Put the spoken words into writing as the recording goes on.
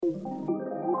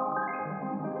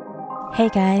Hey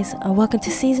guys, and welcome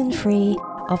to season 3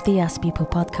 of the Us People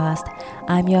podcast.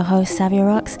 I'm your host, Savia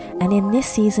Rocks, and in this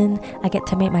season, I get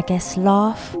to make my guests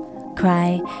laugh,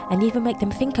 cry, and even make them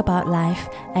think about life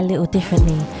a little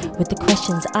differently with the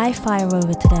questions I fire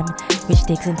over to them, which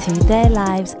digs into their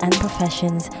lives and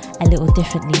professions a little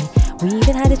differently. We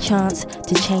even had a chance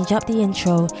to change up the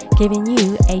intro, giving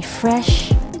you a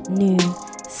fresh, new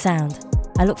sound.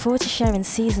 I look forward to sharing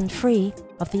season 3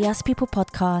 of the Us People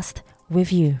podcast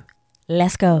with you.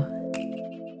 Let's go.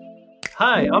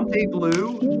 Hi, I'm Dave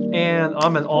Liu, and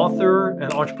I'm an author,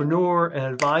 an entrepreneur,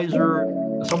 an advisor,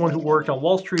 someone who worked on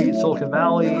Wall Street, Silicon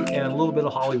Valley, and a little bit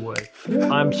of Hollywood.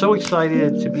 I'm so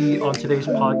excited to be on today's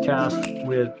podcast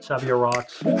with Savia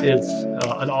Rocks. It's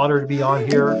an honor to be on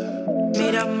here.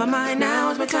 Made up my mind,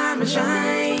 now is my time to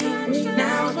shine.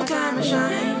 Now is my time to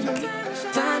shine.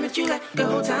 Time that you let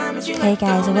go, time that you let Hey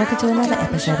guys, go. and welcome to another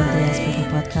episode of the Us People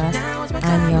podcast.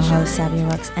 I'm your host, Savia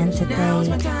Rocks, and today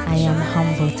I am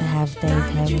humbled to have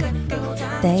Dave here with me.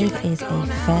 Dave is a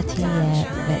 30-year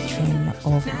veteran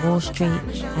of Wall Street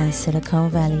and Silicon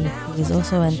Valley. He is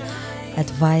also an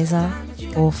advisor,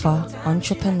 author,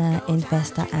 entrepreneur,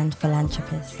 investor, and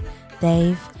philanthropist.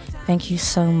 Dave, thank you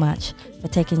so much for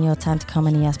taking your time to come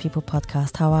on the Us People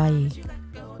podcast. How are you?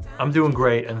 I'm doing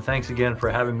great, and thanks again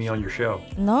for having me on your show.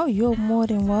 No, you're more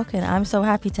than welcome. I'm so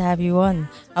happy to have you on.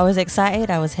 I was excited.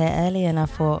 I was here early and I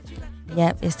thought,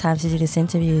 yep, it's time to do this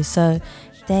interview. So,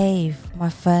 Dave,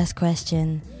 my first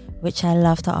question, which I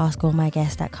love to ask all my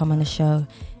guests that come on the show,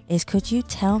 is could you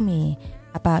tell me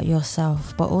about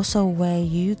yourself, but also where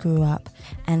you grew up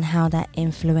and how that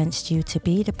influenced you to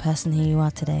be the person who you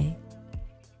are today?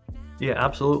 Yeah,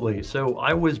 absolutely. So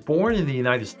I was born in the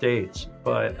United States,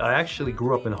 but I actually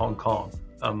grew up in Hong Kong.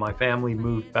 My family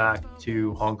moved back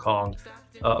to Hong Kong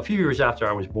a few years after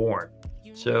I was born.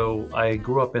 So I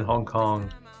grew up in Hong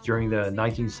Kong during the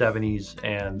 1970s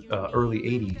and early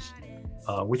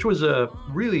 80s, which was a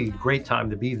really great time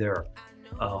to be there.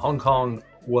 Hong Kong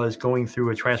was going through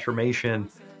a transformation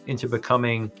into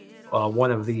becoming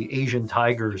one of the Asian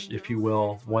tigers, if you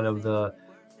will, one of the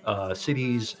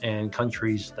cities and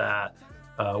countries that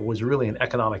was really an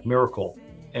economic miracle.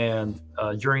 And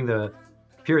during the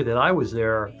period that I was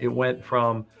there, it went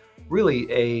from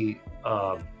really a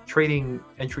trading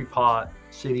entry pot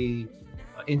city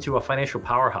into a financial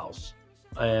powerhouse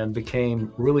and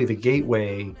became really the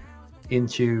gateway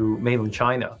into mainland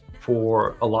China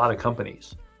for a lot of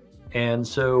companies. And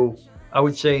so I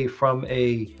would say from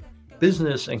a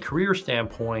business and career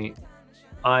standpoint,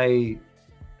 I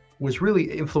was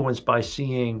really influenced by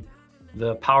seeing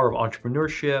the power of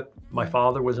entrepreneurship. My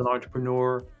father was an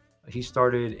entrepreneur. He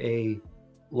started a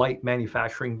light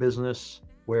manufacturing business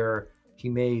where he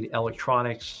made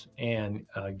electronics and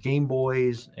Game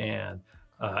Boys and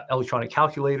electronic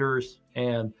calculators.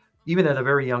 And even at a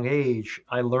very young age,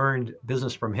 I learned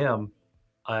business from him.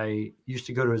 I used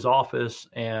to go to his office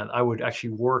and I would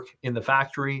actually work in the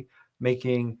factory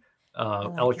making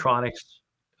electronics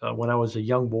when I was a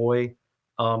young boy.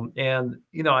 And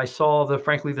I saw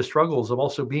frankly, the struggles of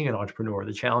also being an entrepreneur,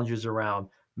 the challenges around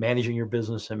managing your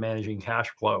business and managing cash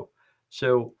flow.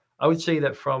 So I would say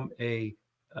that from a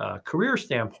career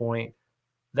standpoint,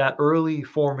 that early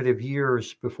formative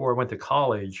years before I went to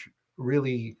college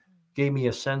really gave me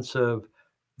a sense of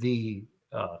the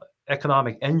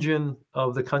economic engine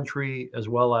of the country, as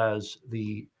well as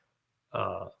the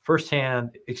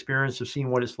firsthand experience of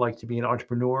seeing what it's like to be an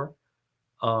entrepreneur.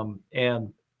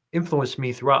 And influenced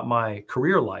me throughout my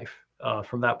career life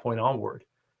from that point onward.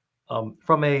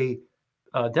 From a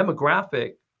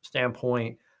demographic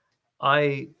standpoint,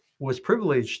 I was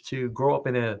privileged to grow up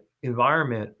in an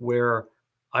environment where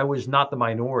I was not the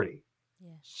minority.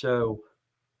 Yeah. So,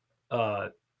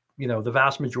 the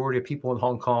vast majority of people in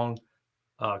Hong Kong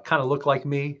kind of look like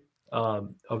me,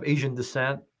 of Asian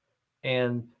descent.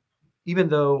 And even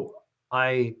though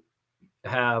I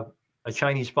have a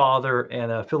Chinese father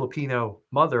and a Filipino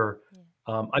mother,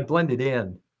 I blended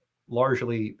in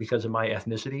largely because of my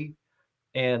ethnicity.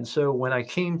 And so when I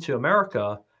came to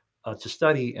America to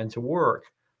study and to work,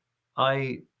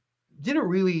 I didn't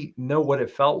really know what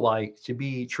it felt like to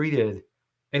be treated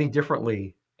any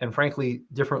differently, and frankly,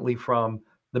 differently from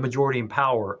the majority in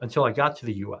power until I got to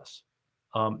the US.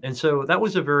 And so that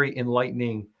was a very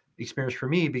enlightening experience for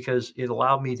me because it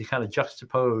allowed me to kind of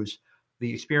juxtapose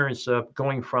the experience of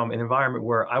going from an environment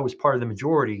where I was part of the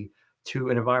majority to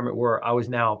an environment where I was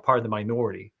now part of the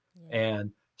minority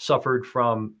and suffered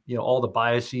from all the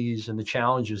biases and the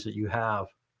challenges that you have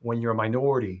when you're a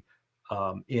minority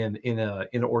in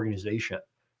an organization.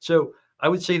 So I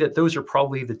would say that those are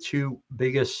probably the two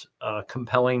biggest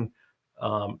compelling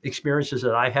experiences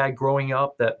that I had growing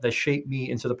up that shaped me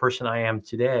into the person I am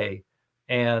today.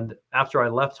 And after I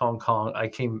left Hong Kong, I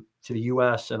came to the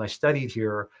US and I studied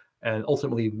here and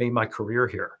ultimately made my career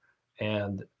here,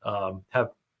 and have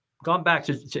gone back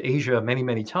to Asia many,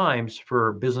 many times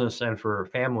for business and for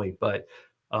family, but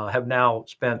have now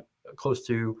spent close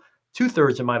to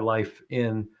 2/3 of my life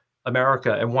in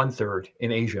America and 1/3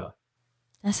 in Asia.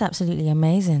 That's absolutely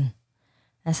amazing.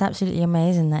 That's absolutely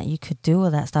amazing that you could do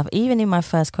all that stuff. Even in my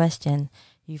first question,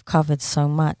 you've covered so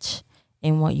much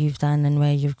in what you've done and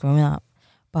where you've grown up.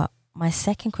 But my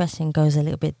second question goes a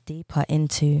little bit deeper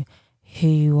into who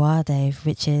you are, Dave,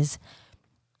 which is,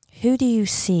 who do you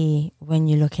see when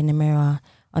you look in the mirror?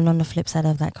 And on the flip side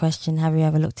of that question, have you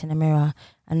ever looked in the mirror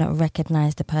and not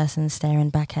recognized the person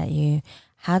staring back at you?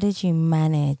 How did you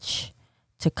manage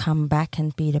to come back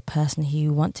and be the person who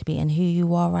you want to be and who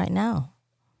you are right now?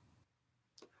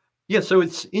 Yeah, so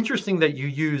it's interesting that you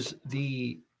use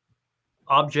the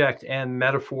object and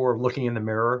metaphor of looking in the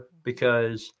mirror,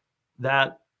 because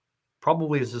that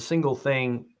probably is the single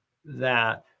thing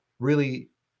that really,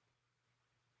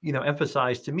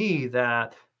 emphasized to me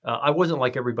that I wasn't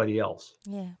like everybody else,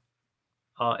 Yeah.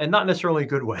 and not necessarily a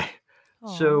good way.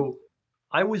 Oh. So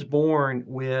I was born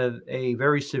with a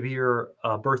very severe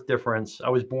birth difference. I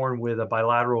was born with a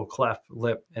bilateral cleft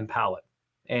lip and palate.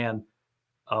 And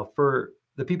for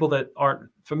the people that aren't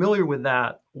familiar with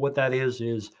that, what that is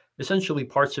essentially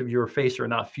parts of your face are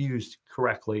not fused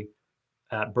correctly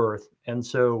at birth. And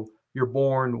so you're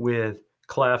born with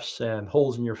clefts and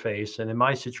holes in your face. And in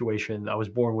my situation, I was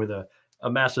born with a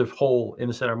massive hole in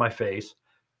the center of my face.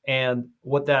 And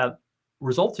what that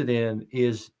resulted in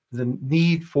is the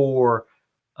need for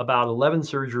about 11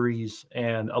 surgeries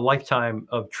and a lifetime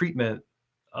of treatment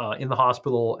in the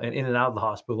hospital and in and out of the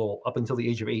hospital up until the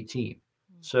age of 18.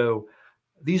 So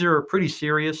these are pretty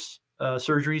serious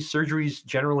surgeries. Surgeries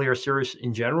generally are serious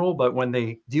in general, but when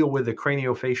they deal with the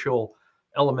craniofacial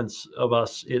elements of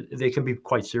us, they can be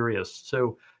quite serious.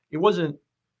 So it wasn't,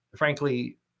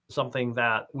 frankly, something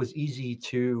that was easy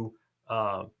to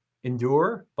uh,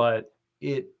 endure, but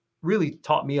it really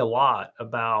taught me a lot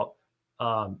about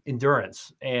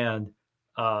endurance and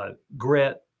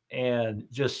grit and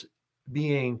just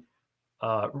being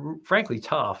frankly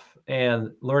tough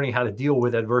and learning how to deal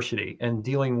with adversity and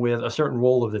dealing with a certain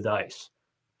roll of the dice.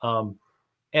 Um,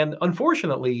 and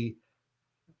unfortunately,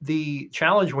 the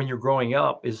challenge when you're growing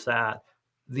up is that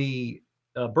the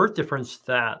birth difference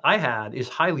that I had is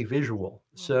highly visual.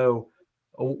 So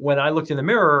when I looked in the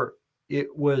mirror,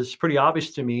 it was pretty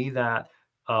obvious to me that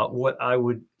what I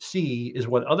would see is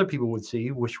what other people would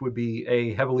see, which would be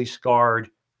a heavily scarred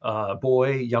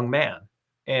boy, young man.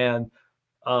 And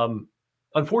um,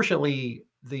 unfortunately,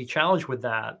 the challenge with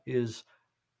that is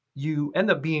you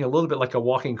end up being a little bit like a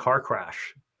walking car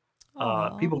crash.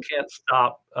 Oh. People can't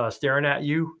stop staring at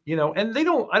you, and they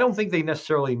don't. I don't think they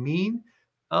necessarily mean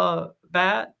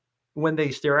bad when they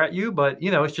stare at you, but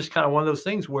it's just kind of one of those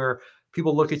things where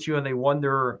people look at you and they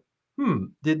wonder,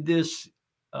 did this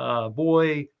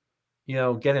boy,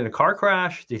 get in a car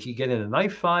crash? Did he get in a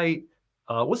knife fight?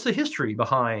 What's the history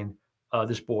behind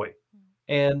this boy?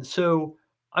 And so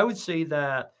I would say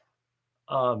that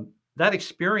that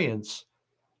experience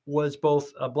was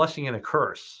both a blessing and a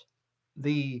curse.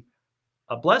 The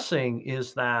A blessing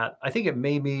is that I think it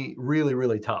made me really,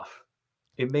 really tough.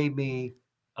 It made me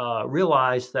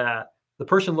realize that the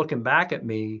person looking back at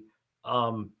me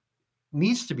um,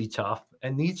 needs to be tough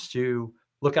and needs to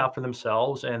look out for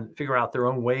themselves and figure out their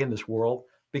own way in this world.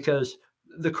 Because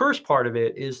the curse part of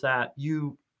it is that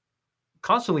you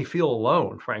constantly feel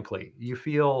alone, frankly. You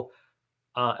feel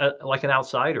like an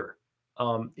outsider.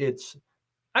 It's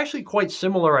actually quite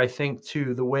similar, I think,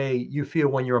 to the way you feel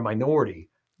when you're a minority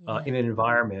Yeah. in an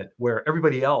environment where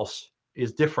everybody else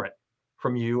is different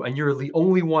from you, and you're the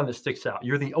only one that sticks out.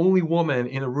 You're the only woman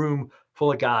in a room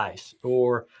full of guys,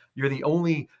 or you're the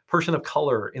only person of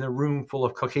color in a room full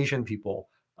of Caucasian people.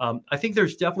 I think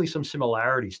there's definitely some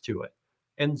similarities to it.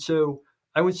 And so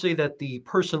I would say that the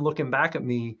person looking back at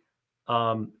me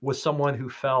was someone who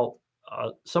felt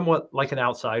somewhat like an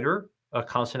outsider, a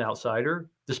constant outsider,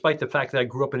 despite the fact that I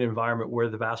grew up in an environment where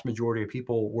the vast majority of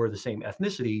people were the same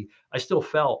ethnicity. I still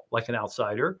felt like an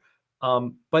outsider.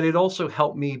 But it also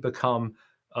helped me become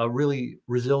really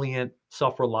resilient,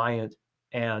 self reliant.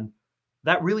 And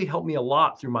that really helped me a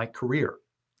lot through my career,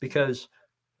 because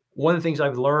one of the things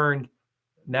I've learned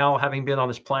now, having been on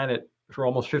this planet for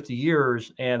almost 50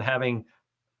 years and having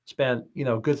spent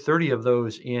a good 30 of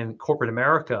those in corporate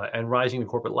America and rising the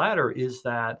corporate ladder, is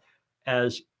that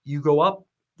as you go up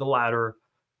the ladder,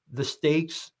 the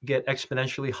stakes get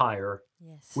exponentially higher,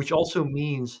 Yes. which also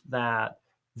means that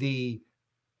the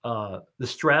the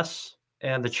stress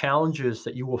and the challenges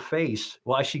that you will face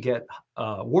will actually get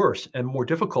worse and more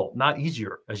difficult, not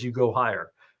easier as you go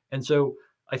higher. And so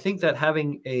I think that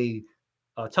having a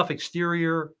tough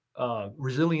exterior,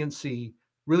 resiliency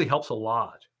really helps a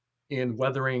lot in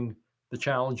weathering the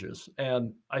challenges.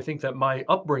 And I think that my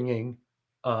upbringing,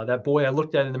 that boy I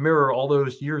looked at in the mirror all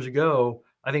those years ago,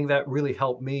 I think that really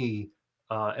helped me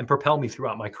and propel me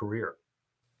throughout my career.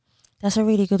 That's a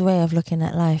really good way of looking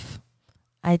at life.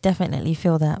 I definitely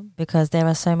feel that, because there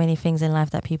are so many things in life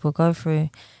that people go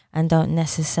through and don't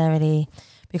necessarily,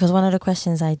 because one of the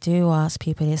questions I do ask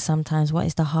people is sometimes, what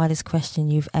is the hardest question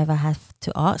you've ever had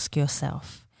to ask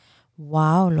yourself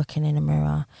while looking in the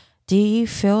mirror? Do you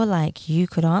feel like you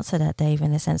could answer that, Dave,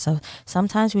 in the sense of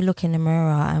sometimes we look in the mirror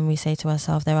and we say to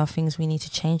ourselves, there are things we need to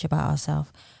change about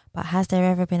ourselves. But has there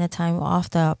ever been a time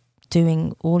after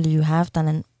doing all you have done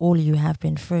and all you have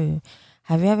been through,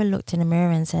 have you ever looked in the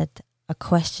mirror and said a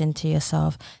question to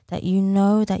yourself that you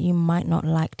know that you might not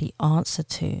like the answer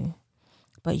to,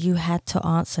 but you had to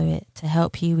answer it to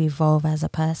help you evolve as a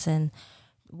person?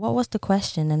 What was the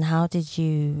question and how did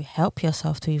you help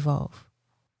yourself to evolve?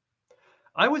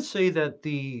 I would say that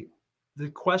the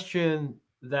question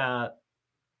that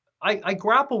I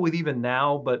grapple with even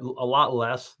now, but a lot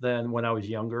less than when I was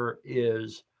younger,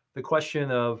 is the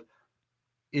question of,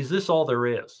 is this all there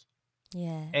is?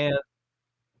 Yeah. And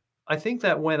I think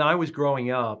that when I was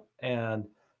growing up and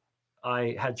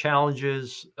I had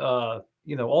challenges, all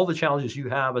the challenges you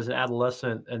have as an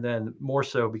adolescent, and then more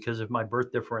so because of my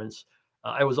birth difference.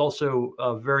 I was also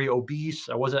very obese.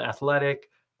 I wasn't athletic.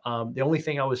 The only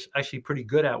thing I was actually pretty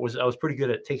good at was I was pretty good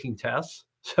at taking tests.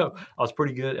 So I was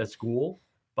pretty good at school,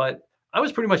 but I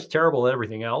was pretty much terrible at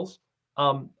everything else.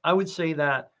 I would say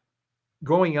that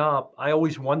growing up, I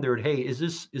always wondered, hey, is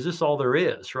this all there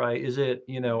is, right? Is it,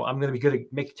 I'm going to be good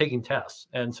at taking tests,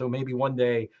 and so maybe one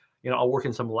day, I'll work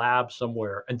in some lab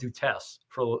somewhere and do tests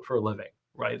for a living,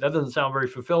 right? That doesn't sound very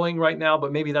fulfilling right now,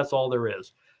 but maybe that's all there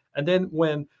is. And then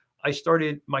when I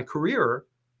started my career,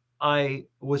 I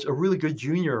was a really good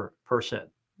junior person.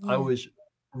 I Yeah. was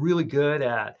really good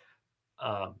at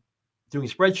um, doing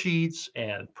spreadsheets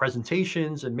and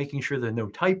presentations and making sure there are no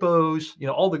typos,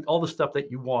 all the stuff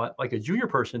that you want like a junior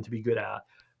person to be good at.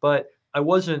 But I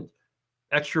wasn't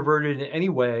extroverted in any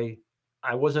way.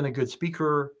 I wasn't a good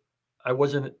speaker. I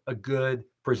wasn't a good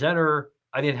presenter.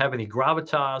 I didn't have any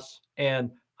gravitas.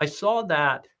 And I saw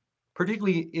that,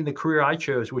 particularly in the career I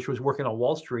chose, which was working on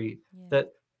Wall Street, Yeah.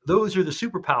 that those are the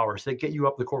superpowers that get you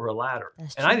up the corporate ladder.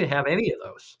 That's And I true. didn't have any of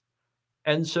those.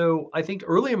 And so I think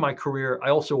early in my career, I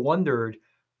also wondered,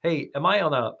 hey, am I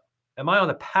on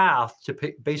a path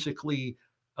to basically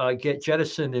get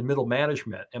jettisoned in middle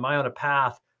management? Am I on a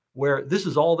path where this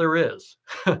is all there is?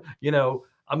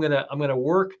 I'm gonna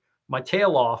work my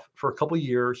tail off for a couple of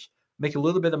years, make a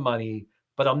little bit of money,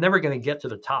 but I'm never going to get to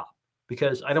the top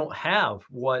because I don't have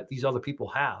what these other people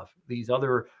have, these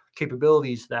other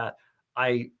capabilities that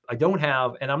I don't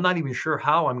have, and I'm not even sure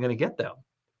how I'm going to get them.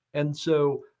 And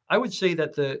so I would say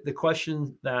that the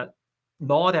question that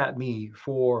gnawed at me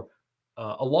for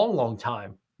a long, long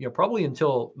time, probably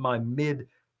until my mid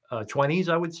 20s,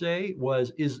 I would say,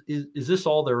 was is this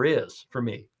all there is for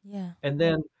me? Yeah. And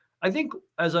then I think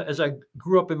as I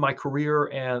grew up in my career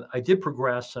and I did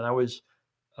progress, and I was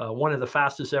one of the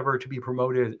fastest ever to be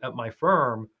promoted at my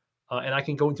firm, and I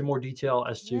can go into more detail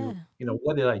as to Yeah.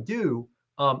 what did I do.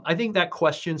 I think that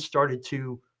question started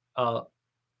to uh,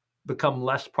 become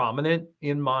less prominent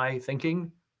in my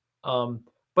thinking.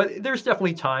 But there's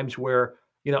definitely times where,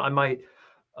 I might,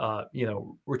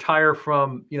 retire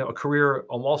from, a career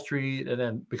on Wall Street and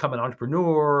then become an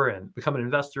entrepreneur and become an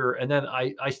investor. And then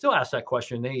I still ask that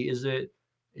question, hey, is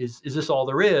this all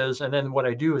there is? And then what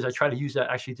I do is I try to use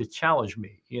that actually to challenge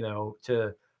me,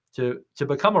 to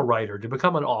become a writer, to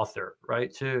become an author,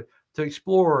 right? To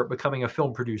explore becoming a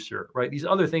film producer, right? These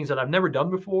other things that I've never done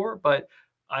before, but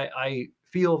I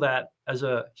feel that as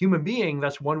a human being,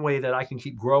 that's one way that I can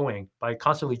keep growing by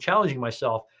constantly challenging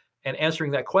myself and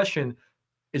answering that question.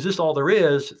 Is this all there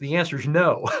is? The answer is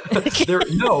no.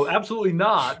 No, absolutely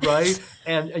not, right?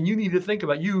 And you need to think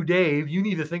about, Dave, you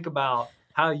need to think about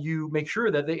how you make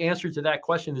sure that the answer to that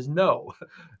question is no.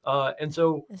 And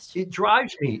so That's true. it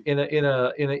drives me in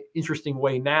an interesting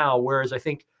way now, whereas I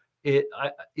think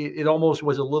it almost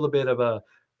was a little bit of a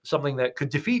something that could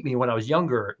defeat me when I was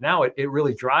younger. Now it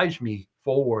really drives me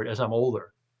forward as I'm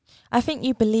older. I think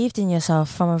you believed in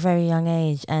yourself from a very young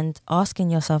age, and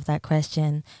asking yourself that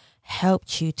question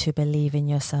helped you to believe in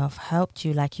yourself, helped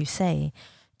you, like you say,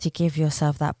 to give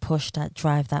yourself that push, that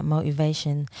drive, that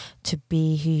motivation to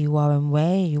be who you are and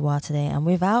where you are today. And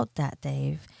without that,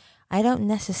 Dave, I don't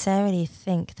necessarily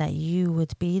think that you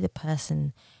would be the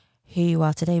person who you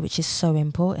are today, which is so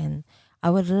important. I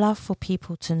would love for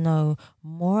people to know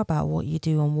more about what you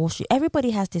do on Wall Street.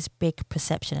 Everybody has this big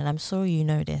perception, and I'm sure you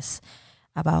know this,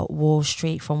 about Wall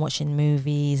Street from watching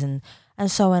movies and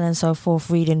so on and so forth,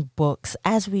 reading books,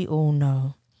 as we all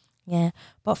know. Yeah.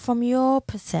 But from your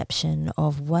perception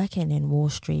of working in Wall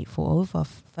Street for over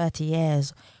 30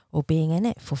 years or being in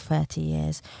it for 30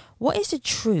 years, what is the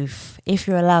truth, if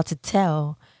you're allowed to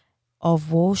tell,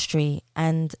 of Wall Street,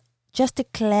 and just to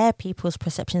clear people's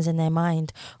perceptions in their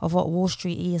mind of what Wall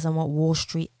Street is and what Wall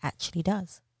Street actually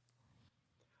does?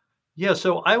 Yeah,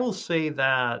 so I will say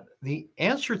that the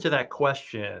answer to that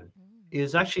question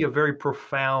is actually a very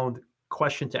profound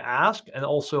question to ask, and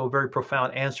also a very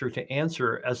profound answer to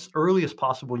answer as early as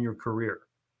possible in your career.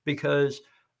 Because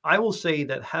I will say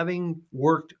that having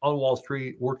worked on Wall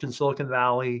Street, worked in Silicon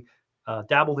Valley,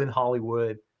 dabbled in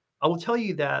Hollywood, I will tell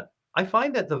you that I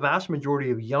find that the vast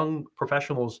majority of young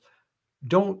professionals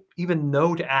don't even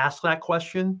know to ask that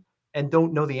question and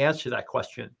don't know the answer to that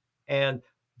question. And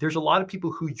there's a lot of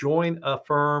people who join a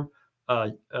firm,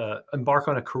 embark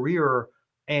on a career,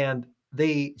 and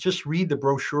they just read the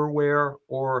brochureware,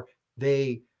 or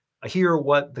they hear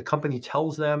what the company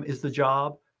tells them is the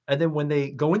job. And then when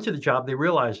they go into the job, they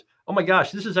realize, oh my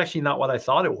gosh, this is actually not what I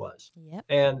thought it was. Yep.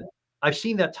 And I've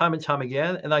seen that time and time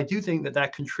again. And I do think that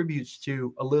that contributes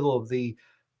to a little of the,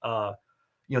 uh,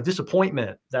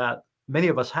 disappointment that many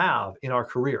of us have in our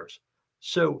careers.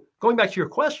 So going back to your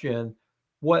question,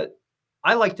 what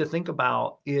I like to think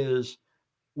about is,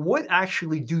 what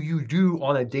actually do you do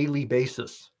on a daily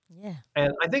basis? Yeah.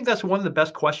 And I think that's one of the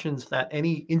best questions that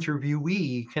any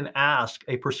interviewee can ask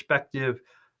a prospective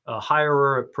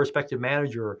hirer, prospective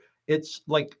manager. It's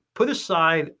like, put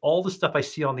aside all the stuff I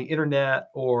see on the internet,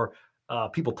 or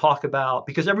people talk about,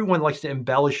 because everyone likes to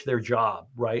embellish their job,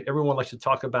 right? Everyone likes to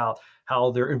talk about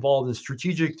how they're involved in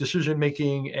strategic decision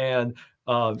making and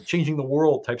changing the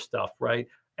world type stuff, right?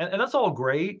 And that's all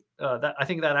great. That I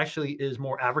think that actually is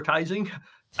more advertising.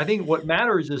 I think what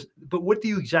matters is, but what do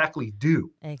you exactly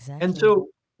do? Exactly. And so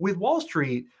with Wall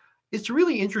Street, it's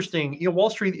really interesting. Wall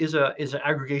Street is an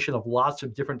aggregation of lots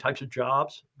of different types of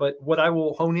jobs. But what I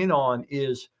will hone in on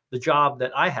is the job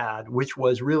that I had, which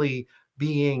was really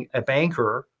being a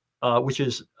banker, which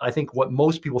is, I think, what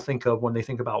most people think of when they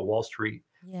think about Wall Street.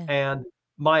 Yeah. And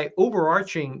my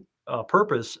overarching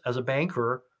purpose as a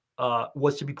banker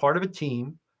was to be part of a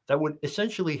team that would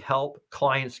essentially help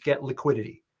clients get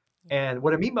liquidity. And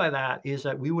what I mean by that is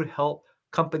that we would help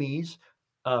companies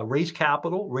raise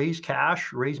capital, raise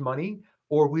cash, raise money,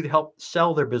 or we'd help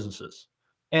sell their businesses.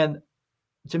 And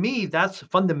to me, that's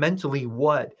fundamentally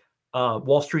what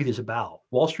Wall Street is about.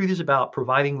 Wall Street is about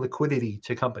providing liquidity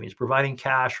to companies, providing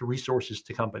cash resources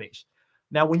to companies.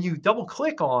 Now, when you double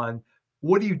click on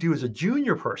what do you do as a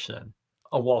junior person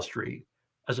on Wall Street,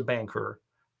 as a banker,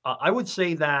 I would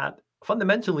say that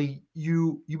fundamentally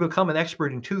you become an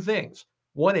expert in two things.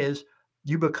 One is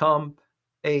you become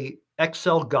a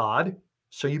Excel god,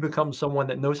 so you become someone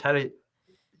that knows how to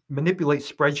manipulate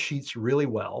spreadsheets really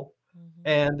well,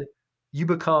 and you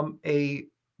become a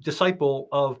disciple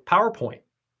of PowerPoint.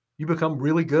 You become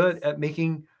really good at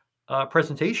making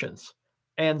presentations.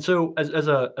 And so, as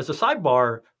a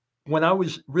sidebar, when I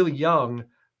was really young,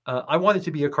 I wanted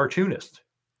to be a cartoonist.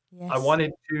 Yes. I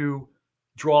wanted to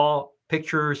draw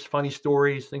pictures, funny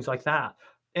stories, things like that.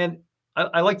 And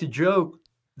I like to joke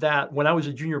that when I was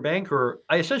a junior banker,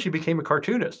 I essentially became a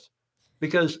cartoonist,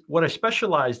 because what I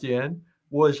specialized in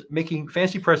was making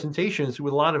fancy presentations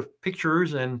with a lot of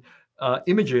pictures and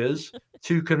images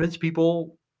to convince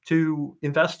people to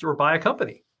invest or buy a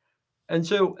company. And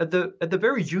so at the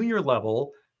very junior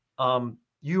level,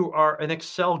 you are an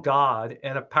Excel god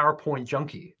and a PowerPoint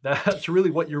junkie. That's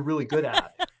really what you're really good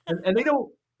at. And they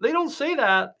don't say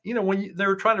that, when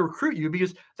they're trying to recruit you,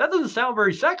 because that doesn't sound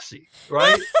very sexy,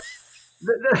 right?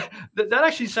 that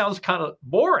actually sounds kind of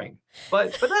boring,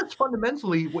 but that's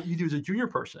fundamentally what you do as a junior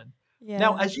person. Yeah.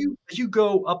 Now, as you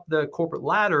go up the corporate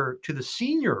ladder to the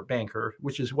senior banker,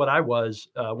 which is what I was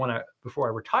before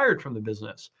I retired from the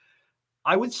business,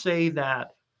 I would say that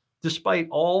despite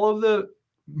all of the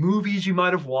movies you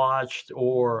might have watched,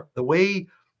 or the way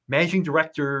managing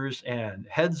directors and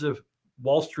heads of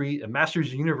Wall Street and masters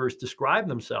of the universe describe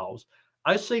themselves,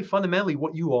 I say fundamentally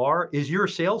what you are is you're a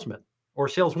salesman or a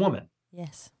saleswoman.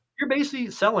 Yes. You're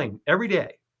basically selling every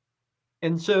day.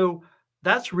 And so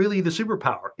that's really the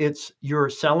superpower. It's you're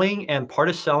selling, and part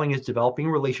of selling is developing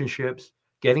relationships,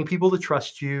 getting people to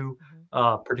trust you,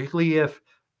 particularly if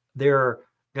they're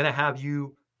going to have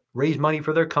you raise money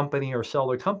for their company or sell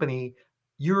their company.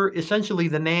 you're essentially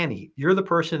the nanny. You're the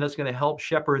person that's going to help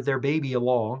shepherd their baby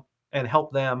along and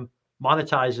help them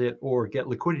monetize it or get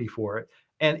liquidity for it.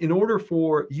 And in order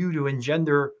for you to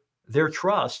engender their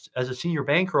trust as a senior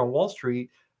banker on Wall Street,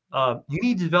 you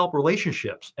need to develop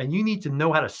relationships and you need to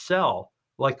know how to sell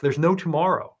like there's no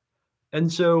tomorrow.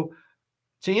 And so,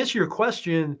 to answer your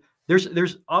question,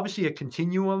 there's obviously a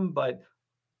continuum, but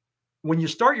when you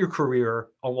start your career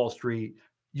on Wall Street,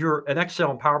 you're an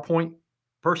Excel and PowerPoint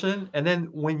person, and then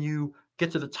when you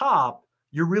get to the top,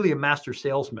 you're really a master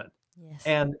salesman. Yes.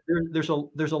 And there's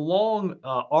a long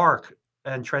arc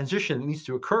and transition that needs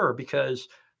to occur because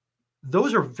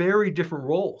those are very different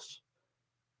roles.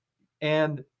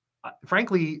 And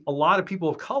frankly, a lot of people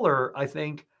of color, I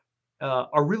think,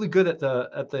 are really good at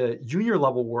the junior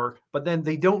level work, but then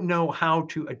they don't know how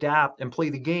to adapt and play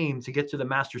the game to get to the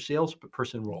master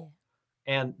salesperson role.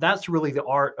 And that's really the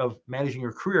art of managing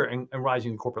your career and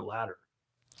rising the corporate ladder.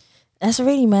 That's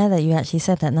really mad that you actually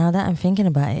said that. Now that I'm thinking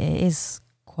about it, it is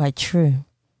quite true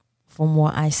from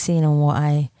what I've seen and what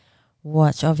I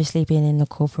watch. Obviously, being in the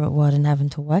corporate world and having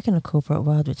to work in the corporate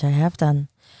world, which I have done,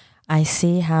 I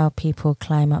see how people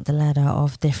climb up the ladder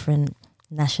of different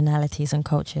nationalities and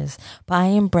cultures. But I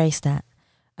embrace that.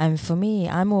 And for me,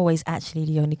 I'm always actually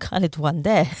the only colored one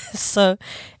there. So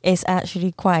it's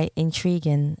actually quite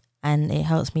intriguing and it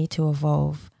helps me to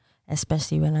evolve,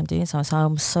 especially when I'm doing something. So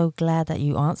I'm so glad that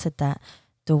you answered that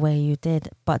the way you did.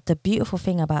 But the beautiful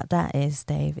thing about that is,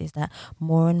 Dave, is that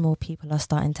more and more people are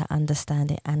starting to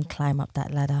understand it and climb up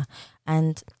that ladder.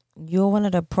 And you're one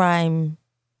of the prime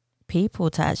people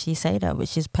to actually say that,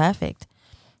 which is perfect.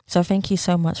 So thank you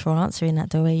so much for answering that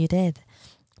the way you did.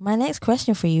 My next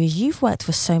question for you is, you've worked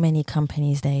for so many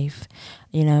companies, Dave,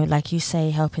 you know, like you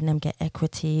say, helping them get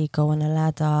equity, go on a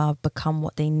ladder, become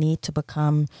what they need to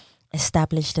become,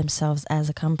 establish themselves as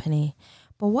a company.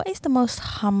 But what is the most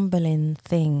humbling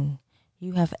thing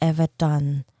you have ever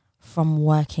done from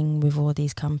working with all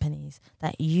these companies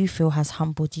that you feel has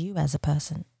humbled you as a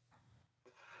person?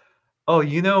 Oh,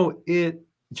 it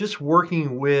just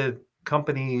working with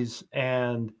companies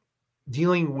and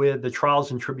dealing with the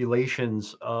trials and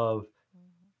tribulations of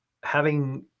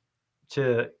having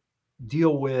to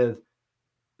deal with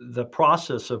the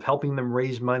process of helping them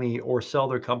raise money or sell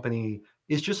their company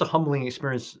is just a humbling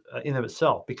experience in of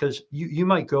itself, because you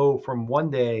might go from one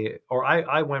day, or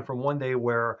I went from one day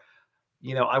where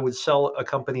I would sell a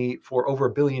company for over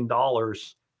 $1 billion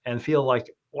and feel like,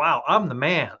 wow, I'm the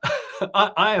man.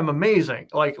 I am amazing.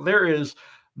 Like there is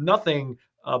nothing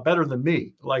better than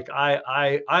me. Like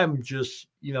I'm just,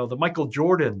 the Michael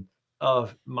Jordan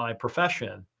of my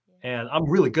profession, and I'm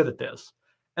really good at this.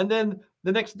 And then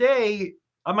the next day,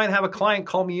 I might have a client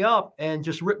call me up and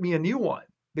just rip me a new one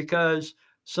because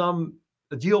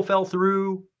a deal fell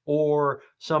through or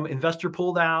some investor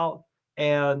pulled out,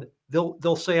 and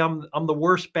they'll say I'm the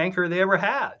worst banker they ever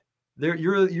had.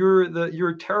 You're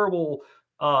a terrible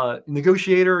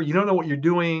negotiator. You don't know what you're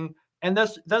doing, and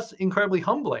that's incredibly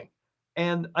humbling.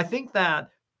 And I think that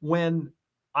when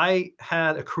I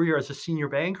had a career as a senior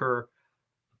banker,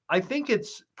 I think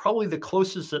it's probably the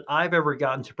closest that I've ever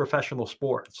gotten to professional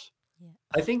sports. Yeah.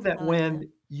 I think that when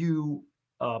you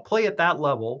play at that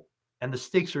level and the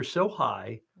stakes are so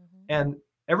high, and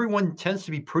everyone tends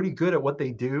to be pretty good at what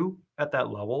they do at that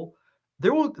level,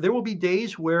 there will be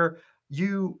days where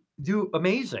you do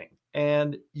amazing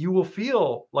and you will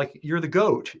feel like you're the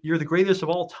GOAT, you're the greatest of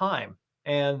all time,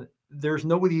 and there's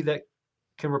nobody that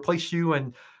can replace you,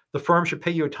 and the firm should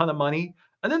pay you a ton of money.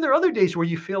 And then there are other days where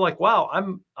you feel like, wow,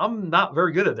 I'm not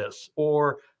very good at this,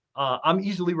 or I'm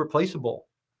easily replaceable,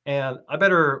 and I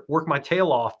better work my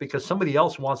tail off because somebody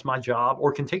else wants my job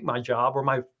or can take my job, or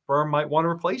my firm might want to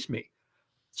replace me.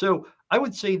 So I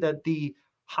would say that the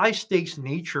high stakes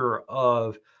nature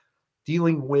of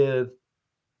dealing with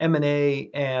M&A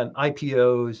and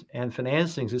IPOs and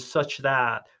financings is such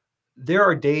that there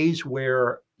are days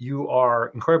where you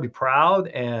are incredibly proud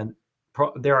and,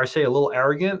 dare I say, a little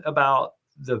arrogant about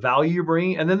the value you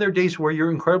bring. And then there are days where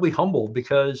you're incredibly humbled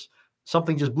because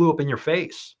something just blew up in your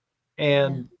face.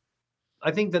 And I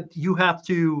think that you have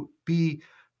to be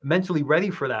mentally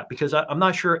ready for that, because I'm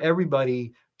not sure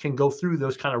everybody can go through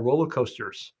those kind of roller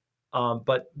coasters.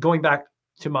 But going back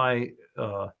to my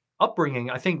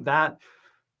upbringing, I think that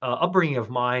upbringing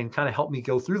of mine kind of helped me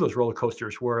go through those roller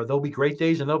coasters where there'll be great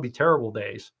days and there'll be terrible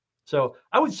days. So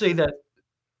I would say that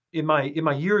in my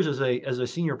years as a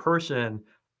senior person,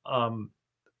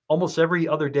 almost every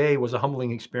other day was a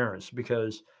humbling experience,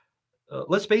 because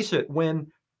let's face it,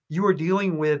 when you are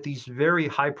dealing with these very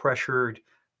high pressured,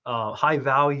 high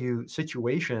value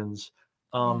situations,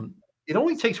 it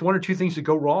only takes one or two things to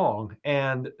go wrong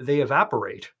and they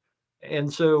evaporate.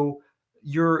 And so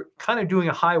you're kind of doing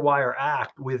a high wire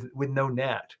act with no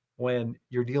net when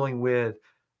you're dealing with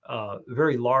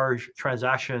very large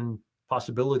transaction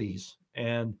possibilities.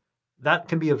 And that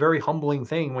can be a very humbling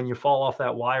thing when you fall off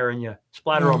that wire and you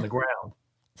splatter on Yeah, the ground.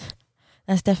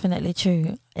 that's definitely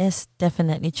true. It's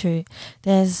definitely true.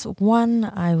 There's one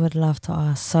I would love to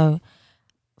ask. So,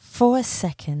 for a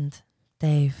second,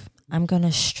 Dave, I'm going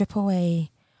to strip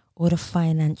away all the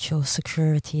financial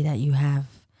security that you have,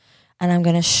 and I'm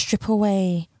going to strip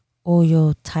away all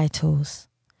your titles.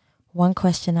 One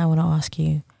question I want to ask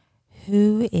you: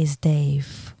 who is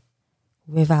Dave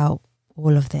without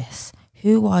all of this?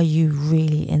 Who are you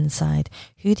really inside?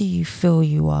 Who do you feel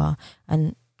you are?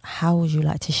 And how would you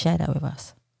like to share that with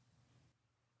us?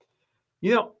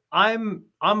 I'm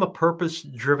a purpose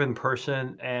driven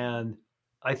person, and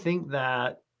I think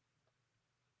that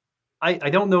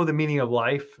I don't know the meaning of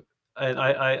life, and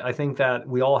I think that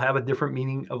we all have a different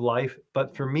meaning of life.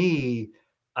 But for me,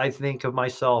 I think of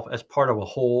myself as part of a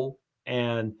whole,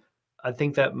 and I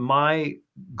think that my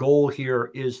goal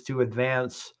here is to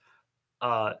advance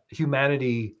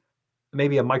humanity,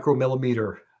 maybe a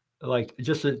micromillimeter, like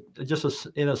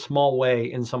in a small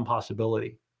way, in some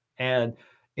possibility. And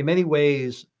in many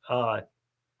ways, a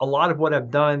lot of what I've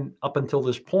done up until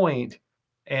this point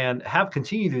and have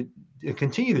continue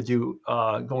to do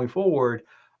going forward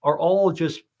are all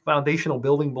just foundational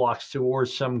building blocks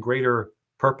towards some greater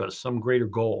purpose, some greater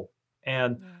goal.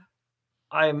 And Yeah.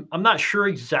 I'm not sure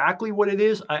exactly what it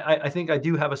is. I think I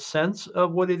do have a sense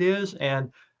of what it is,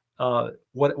 and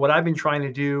what I've been trying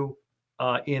to do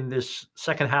in this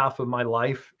second half of my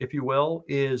life, if you will,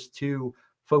 is to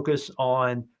focus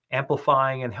on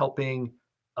amplifying and helping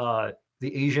uh,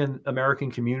 the Asian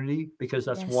American community, because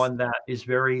that's Yes. one that is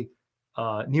very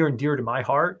near and dear to my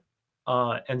heart.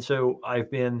 And so I've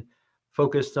been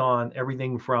focused on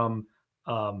everything from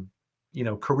um,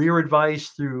 career advice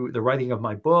through the writing of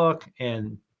my book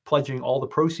and pledging all the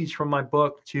proceeds from my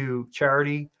book to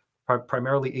charity,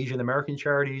 primarily Asian American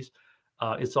charities.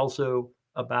 It's also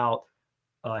about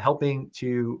helping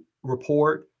to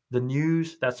report the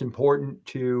news that's important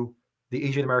to the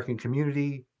Asian American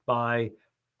community by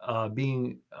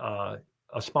being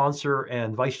a sponsor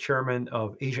and vice chairman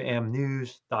of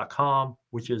AsiaAmNews.com,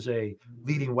 which is a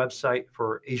leading website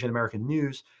for Asian American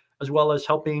news, as well as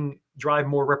helping drive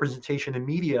more representation in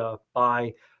media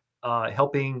by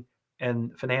helping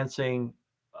and financing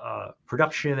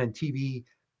production and TV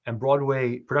and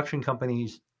Broadway production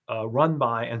companies run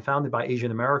by and founded by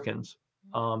Asian Americans.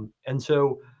 And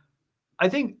so I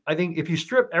think if you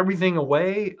strip everything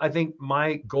away, I think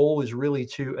my goal is really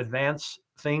to advance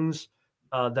things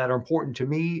that are important to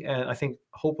me, and I think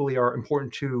hopefully are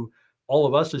important to all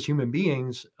of us as human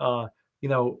beings. A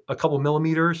couple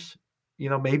millimeters,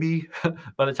 maybe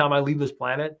by the time I leave this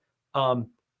planet, um,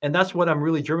 and that's what I'm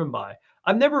really driven by.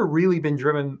 I've never really been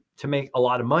driven to make a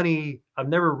lot of money. I've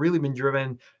never really been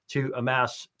driven to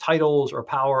amass titles or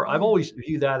power. I've Yeah. always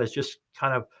viewed that as just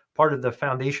kind of part of the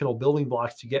foundational building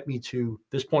blocks to get me to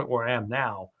this point where I am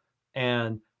now.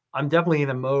 And I'm definitely in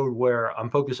a mode where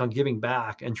I'm focused on giving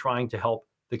back and trying to help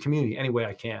the community any way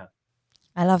I can.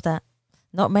 I love that.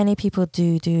 Not many people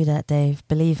do that, Dave.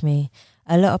 Believe me.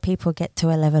 A lot of people get to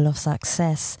a level of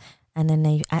success and then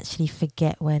they actually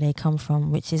forget where they come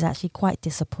from, which is actually quite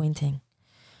disappointing.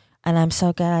 And I'm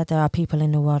so glad there are people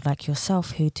in the world like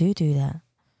yourself who do that.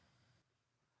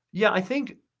 Yeah, I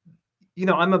think,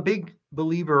 I'm a big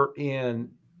believer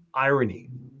in irony.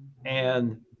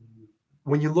 And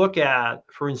when you look at,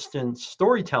 for instance,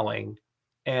 storytelling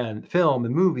and film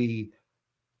and movie,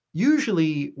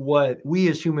 usually what we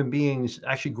as human beings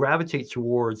actually gravitate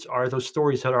towards are those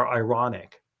stories that are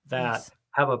ironic, that Yes.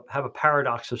 have a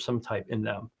paradox of some type in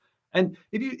them. And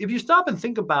if you stop and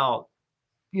think about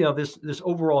this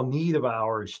overall need of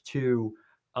ours to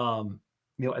um,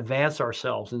 advance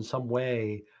ourselves in some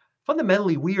way,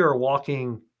 fundamentally we are a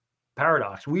walking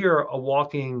paradox. We are a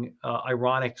walking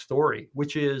ironic story,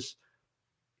 which is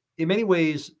in many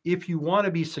ways, if you want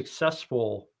to be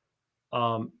successful,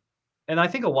 um, and I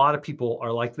think a lot of people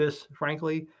are like this,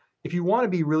 frankly. If you want to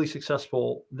be really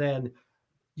successful, then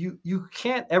you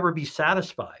can't ever be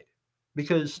satisfied,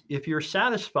 because if you're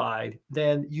satisfied,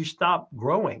 then you stop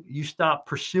growing. You stop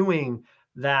pursuing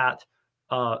that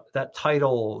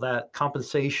title, that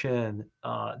compensation,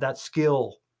 that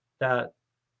skill, that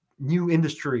new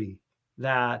industry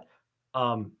that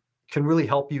um, can really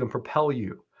help you and propel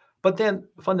you. But then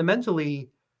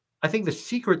fundamentally, I think the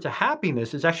secret to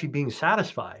happiness is actually being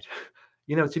satisfied.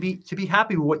 To be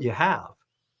happy with what you have,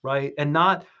 right? And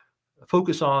not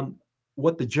focus on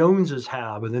what the Joneses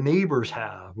have or the neighbors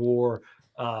have, or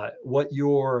what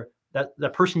your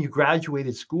that person you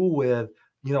graduated school with,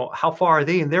 how far are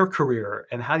they in their career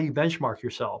and how do you benchmark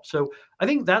yourself? So I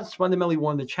think that's fundamentally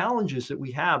one of the challenges that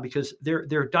we have, because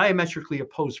they're diametrically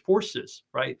opposed forces,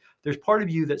 right? There's part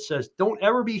of you that says, don't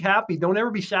ever be happy, don't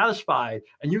ever be satisfied,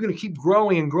 and you're going to keep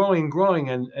growing and growing and growing,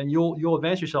 and you'll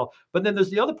advance yourself. But then there's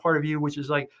the other part of you, which is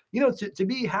like, to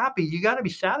be happy, you got to be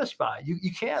satisfied.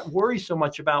 You can't worry so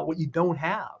much about what you don't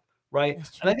have, right?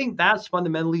 And I think that's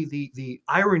fundamentally the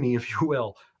irony, if you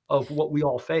will, of what we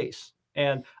all face.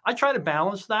 And I try to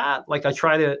balance that. Like I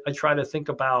try to think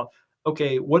about,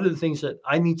 okay, what are the things that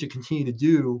I need to continue to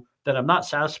do that I'm not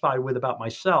satisfied with about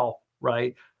myself,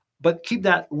 right? But keep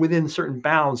that within certain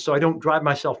bounds so I don't drive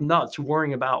myself nuts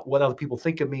worrying about what other people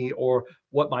think of me or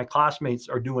what my classmates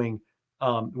are doing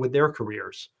with their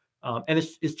careers. And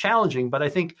it's challenging, but I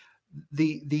think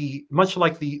the much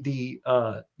like the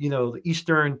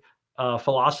Eastern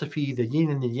philosophy, the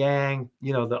yin and the yang,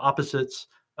 the opposites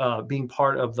being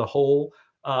part of the whole.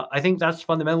 I think that's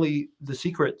fundamentally the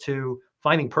secret to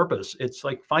finding purpose. It's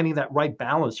like finding that right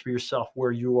balance for yourself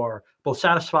where you are both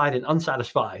satisfied and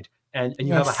unsatisfied, and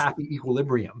you have a happy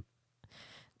equilibrium.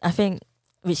 I think,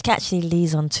 which actually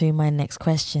leads on to my next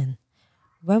question.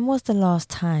 When was the last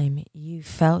time you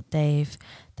felt, Dave,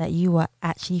 that you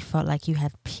actually felt like you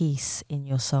had peace in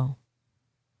your soul?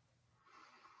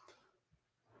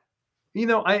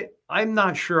 I'm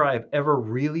not sure I've ever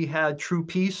really had true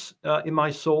peace in my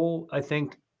soul. I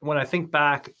think when I think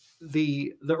back,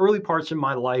 the early parts of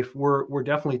my life were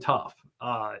definitely tough.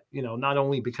 Not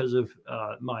only because of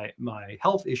my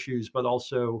health issues, but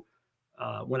also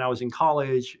when I was in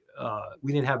college,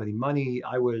 we didn't have any money.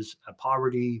 I was at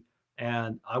poverty,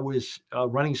 and I was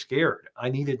running scared. I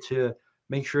needed to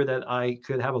make sure that I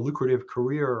could have a lucrative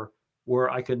career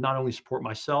where I could not only support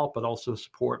myself, but also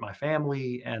support my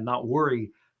family and not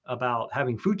worry about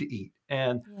having food to eat.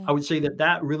 And I would say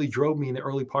that really drove me in the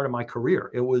early part of my career.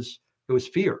 It was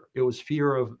fear. It was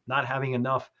fear of not having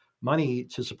enough money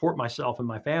to support myself and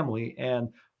my family. And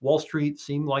Wall Street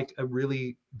seemed like a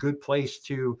really good place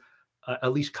to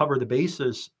at least cover the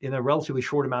bases in a relatively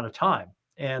short amount of time.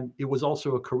 And it was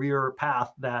also a career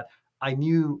path that I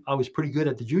knew I was pretty good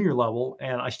at the junior level,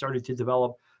 and I started to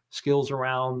develop skills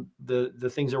around the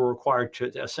things that were required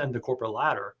to ascend the corporate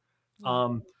ladder.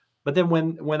 But then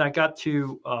when I got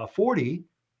to 40,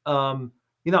 I'm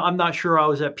not sure I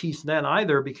was at peace then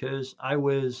either, because I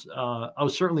was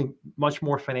certainly much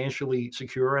more financially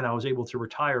secure and I was able to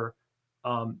retire.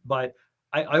 But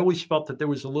I always felt that there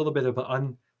was a little bit of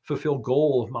an unfulfilled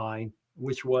goal of mine,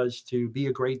 which was to be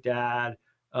a great dad,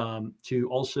 to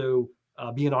also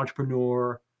be an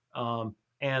entrepreneur.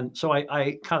 And so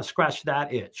I kind of scratched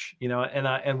that itch,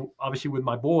 and obviously with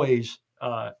my boys,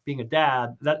 being a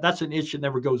dad, that's an itch that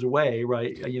never goes away,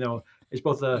 right? It's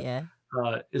both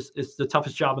it's the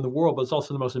toughest job in the world, but it's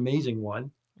also the most amazing one.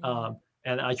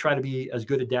 And I try to be as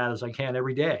good a dad as I can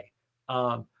every day.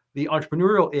 The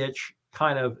entrepreneurial itch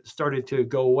kind of started to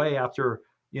go away after,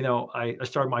 I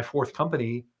started my fourth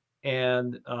company,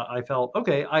 and I felt,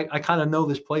 okay, I kind of know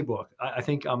this playbook. I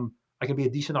think I can be a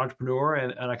decent entrepreneur,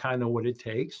 and I kind of know what it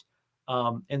takes.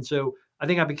 And so I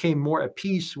think I became more at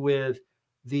peace with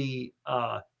the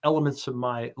elements of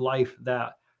my life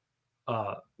that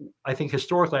I think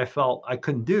historically I felt I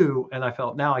couldn't do, and I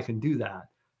felt now I can do that.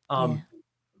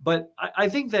 But I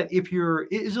think that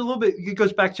it's a little bit, it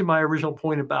goes back to my original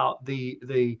point about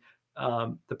the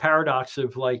paradox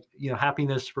of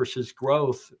happiness versus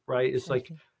growth, right? It's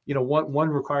like, one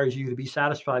requires you to be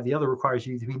satisfied, the other requires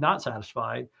you to be not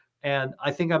satisfied. And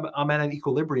I think I'm at an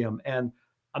equilibrium, and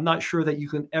I'm not sure that you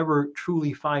can ever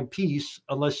truly find peace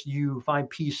unless you find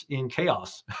peace in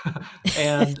chaos.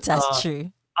 And that's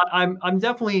true. I'm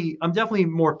definitely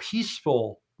more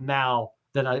peaceful now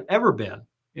than I've ever been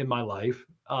in my life.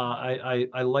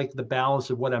 I like the balance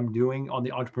of what I'm doing on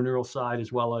the entrepreneurial side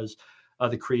as well as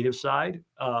the creative side.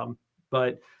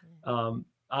 But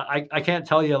I can't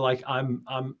tell you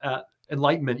I'm at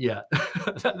enlightenment yet.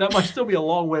 That might still be a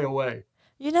long way away.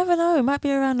 You never know. It might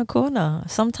be around the corner.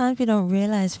 Sometimes we don't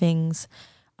realize things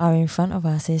are in front of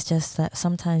us. It's just that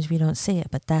sometimes we don't see it.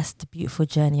 But that's the beautiful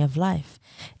journey of life,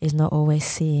 is not always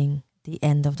seeing the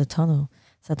end of the tunnel.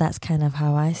 So that's kind of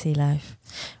how I see life.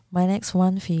 My next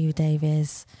one for you, Dave,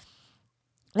 is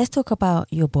let's talk about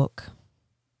your book.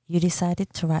 You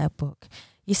decided to write a book.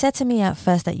 You said to me at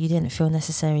first that you didn't feel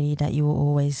necessarily that you were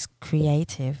always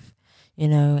creative,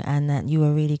 and that you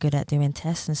were really good at doing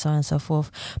tests and so on and so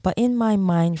forth. But in my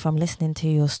mind, from listening to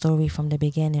your story from the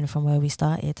beginning, from where we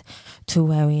started to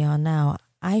where we are now,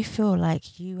 I feel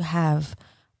like you have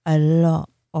a lot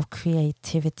of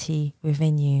creativity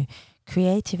within you.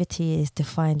 creativity is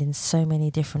defined in so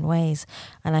many different ways.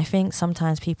 And I think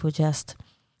sometimes people just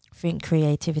think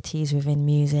creativity is within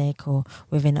music or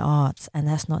within arts, and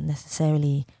that's not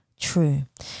necessarily true.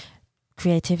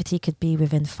 Creativity could be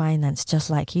within finance, just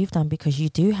like you've done, because you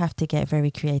do have to get very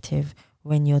creative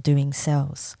when you're doing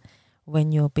sales,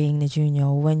 when you're being the junior,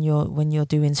 or when you're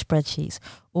doing spreadsheets.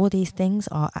 All these things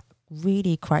are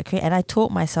really quite creative. And I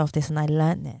taught myself this and I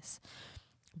learned this.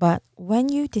 But when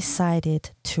you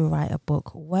decided to write a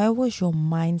book, where was your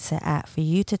mindset at for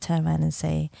you to turn around and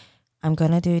say, I'm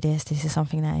going to do this. This is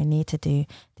something that I need to do.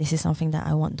 This is something that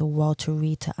I want the world to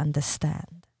read, to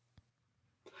understand?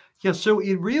 Yeah, so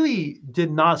it really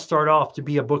did not start off to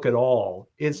be a book at all.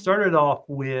 It started off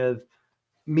with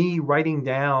me writing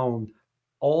down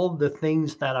all the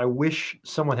things that I wish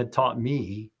someone had taught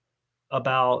me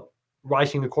about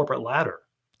rising the corporate ladder.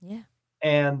 Yeah.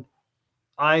 And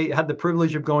I had the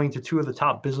privilege of going to two of the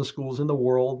top business schools in the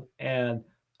world. And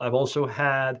I've also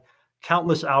had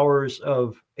countless hours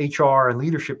of HR and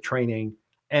leadership training.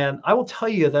 And I will tell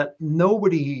you that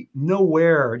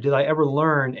nowhere did I ever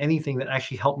learn anything that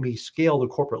actually helped me scale the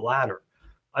corporate ladder.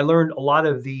 I learned a lot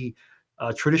of the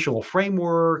traditional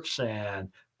frameworks and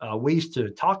ways to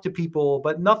talk to people,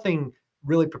 but nothing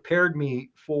really prepared me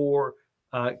for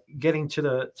getting to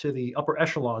the upper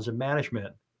echelons of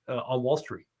management on Wall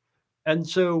Street. And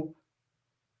so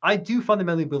I do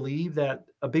fundamentally believe that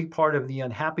a big part of the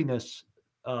unhappiness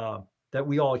that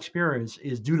we all experience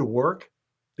is due to work,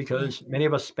 because many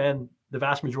of us spend the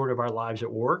vast majority of our lives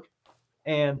at work.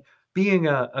 And being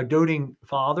a doting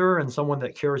father and someone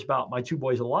that cares about my two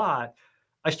boys a lot,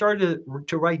 I started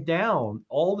to write down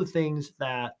all the things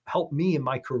that helped me in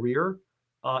my career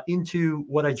into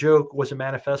what I joke was a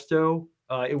manifesto.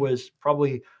 It was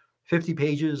probably 50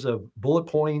 pages of bullet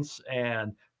points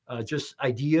and just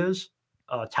ideas,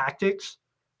 tactics.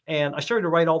 And I started to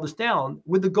write all this down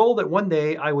with the goal that one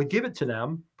day I would give it to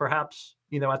them, perhaps,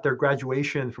 at their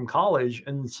graduation from college,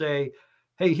 and say,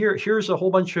 hey, here's a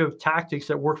whole bunch of tactics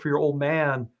that worked for your old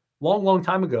man long, long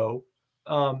time ago.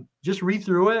 Just read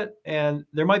through it, and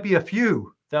there might be a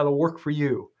few that'll work for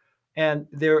you. And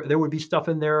there would be stuff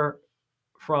in there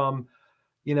from,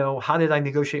 how did I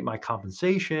negotiate my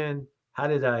compensation? How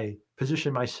did I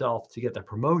position myself to get the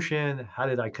promotion? How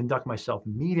did I conduct myself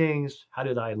in meetings? How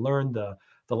did I learn the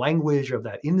language of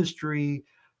that industry?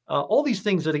 All these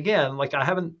things that, again, like, I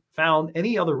haven't found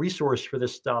any other resource for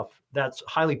this stuff that's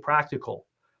highly practical.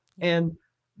 And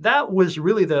that was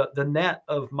really the net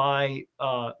of my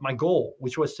my goal,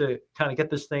 which was to kind of get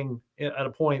this thing at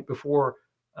a point before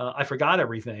I forgot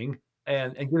everything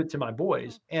and give it to my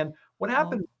boys. And what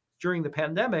happened during the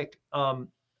pandemic,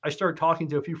 I started talking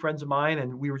to a few friends of mine,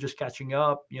 and we were just catching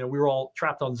up. We were all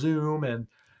trapped on Zoom, and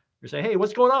we say, hey,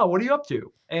 what's going on? What are you up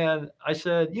to? And I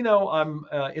said, I'm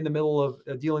in the middle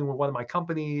of dealing with one of my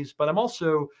companies, but I'm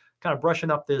also kind of brushing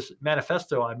up this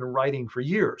manifesto I've been writing for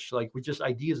years, like with just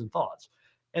ideas and thoughts.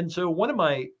 And so one of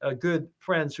my good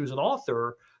friends who's an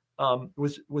author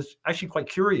was actually quite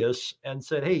curious and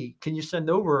said, hey, can you send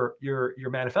over your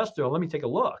manifesto and let me take a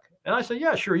look? And I said,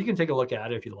 yeah, sure. You can take a look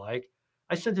at it if you like.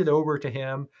 I sent it over to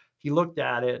him. He looked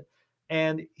at it.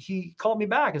 And he called me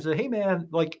back and said, hey, man,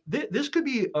 like this could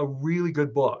be a really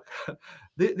good book.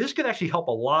 This could actually help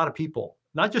a lot of people,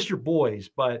 not just your boys,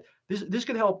 but this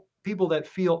could help people that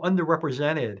feel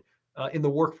underrepresented in the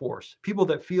workforce, people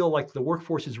that feel like the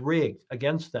workforce is rigged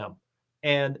against them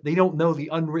and they don't know the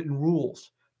unwritten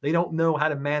rules. They don't know how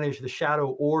to manage the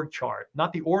shadow org chart,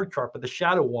 not the org chart, but the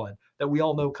shadow one that we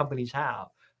all know companies have.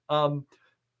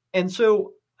 And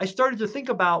so I started to think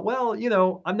about, well,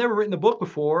 I've never written a book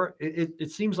before.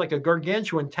 It seems like a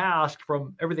gargantuan task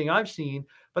from everything I've seen,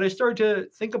 but I started to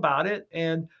think about it.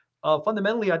 And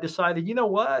fundamentally, I decided, you know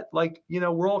what,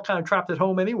 we're all kind of trapped at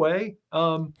home anyway.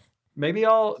 Maybe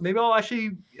I'll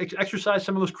actually exercise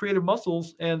some of those creative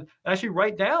muscles and actually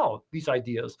write down these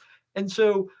ideas. And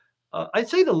so I'd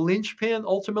say the linchpin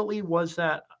ultimately was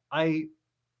that I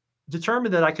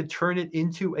determined that I could turn it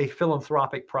into a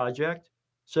philanthropic project.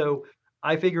 So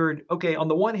I figured, okay, on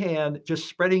the one hand, just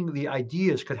spreading the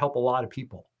ideas could help a lot of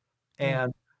people.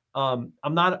 And I'm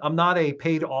not a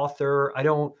paid author. I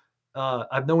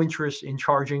have no interest in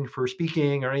charging for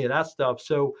speaking or any of that stuff.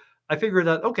 So I figured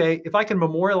that, okay, if I can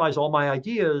memorialize all my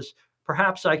ideas,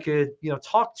 perhaps I could,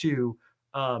 talk to,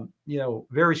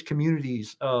 various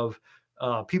communities of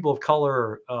people of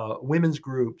color, women's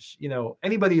groups,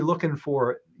 anybody looking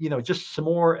for, just some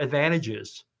more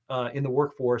advantages in the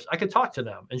workforce. I could talk to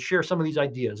them and share some of these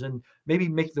ideas and maybe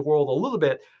make the world a little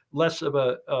bit less of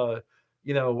the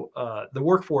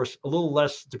workforce a little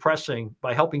less depressing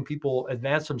by helping people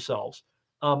advance themselves.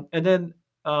 And then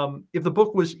if the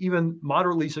book was even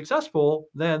moderately successful,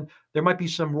 then there might be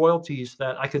some royalties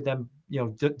that I could then,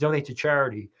 donate to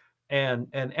charity and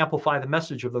amplify the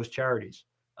message of those charities.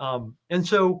 And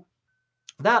so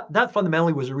that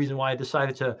fundamentally was the reason why I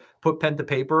decided to put pen to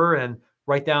paper and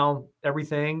write down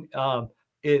everything.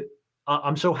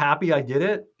 I'm so happy I did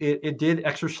it. It did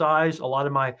exercise a lot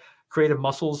of my creative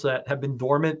muscles that have been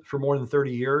dormant for more than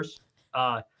 30 years.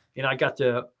 I got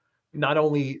to not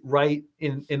only write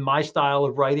in my style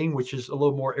of writing, which is a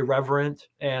little more irreverent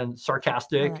and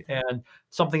sarcastic and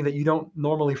something that you don't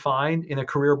normally find in a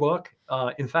career book.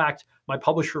 In fact, my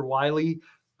publisher, Wiley,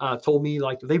 told me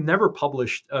like they've never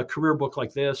published a career book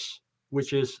like this,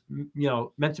 which is,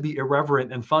 meant to be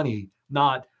irreverent and funny,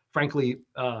 not frankly,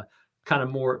 kind of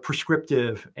more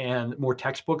prescriptive and more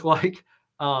textbook like.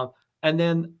 And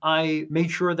then I made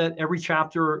sure that every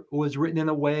chapter was written in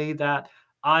a way that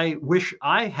I wish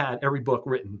I had every book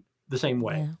written the same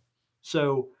way. Yeah.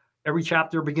 So every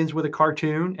chapter begins with a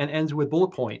cartoon and ends with bullet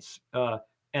points.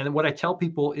 And what I tell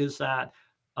people is that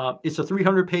it's a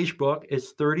 300-page book.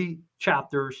 It's 30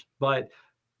 chapters, but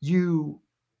you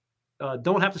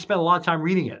don't have to spend a lot of time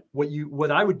reading it.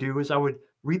 What I would do is I would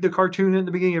read the cartoon in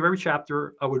the beginning of every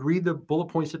chapter. I would read the bullet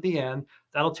points at the end.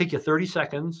 That'll take you 30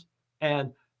 seconds.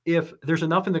 And if there's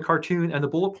enough in the cartoon and the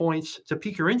bullet points to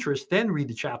pique your interest, then read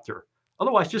the chapter.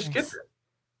 Otherwise, just skip it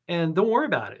and don't worry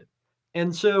about it.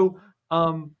 And so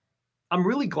I'm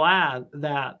really glad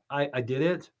that I did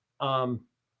it. I've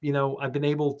been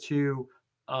able to,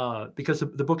 because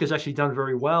the book has actually done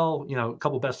very well, a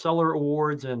couple bestseller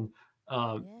awards and,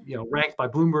 ranked by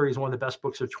Bloomberg as one of the best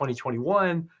books of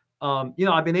 2021.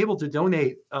 I've been able to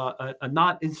donate a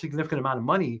not insignificant amount of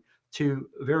money to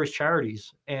various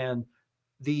charities. And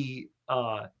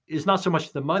it's not so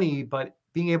much the money, but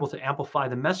being able to amplify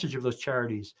the message of those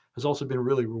charities has also been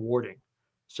really rewarding.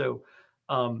 So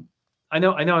I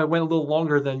know I went a little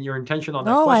longer than your intention on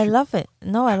that question. I love it.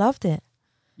 No, I loved it.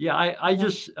 Yeah, I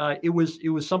just it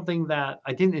was something that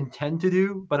I didn't intend to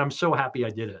do, but I'm so happy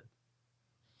I did it.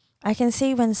 I can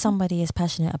see when somebody is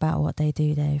passionate about what they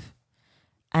do, Dave.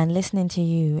 And listening to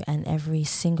you and every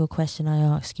single question I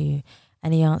ask you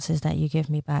and the answers that you give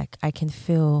me back, I can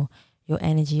feel your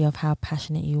energy of how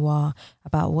passionate you are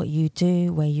about what you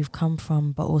do, where you've come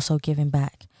from, but also giving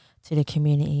back to the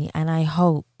community. And I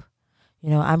hope,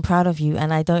 I'm proud of you.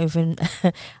 And I don't even,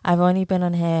 I've only been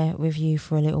on here with you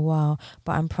for a little while,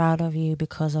 but I'm proud of you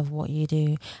because of what you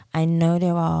do. I know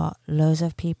there are loads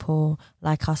of people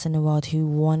like us in the world who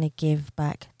want to give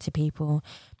back to people,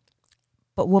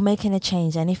 but we're making a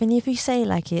change. And even if you say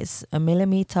like it's a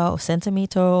millimeter or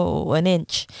centimeter or an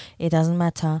inch, it doesn't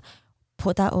matter.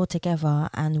 Put that all together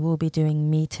and we'll be doing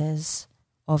meters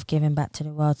of giving back to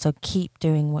the world. So keep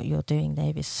doing what you're doing,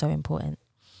 Dave. It's so important.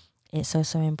 It's so,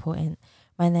 so important.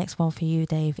 My next one for you,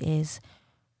 Dave, is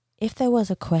if there was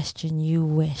a question you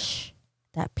wish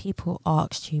that people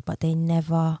asked you, but they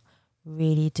never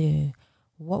really do,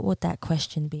 what would that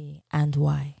question be and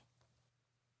why?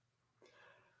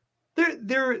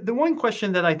 The one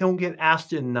question that I don't get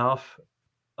asked enough,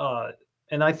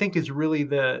 and I think is really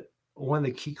one of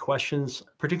the key questions,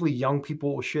 particularly young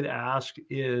people should ask,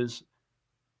 is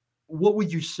what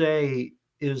would you say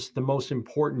is the most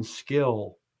important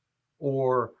skill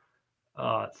or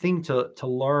thing to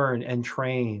learn and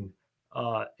train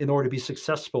in order to be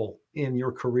successful in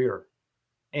your career?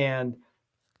 And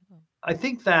I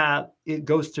think that it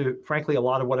goes to, frankly, a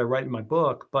lot of what I write in my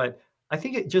book, but I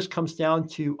think it just comes down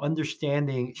to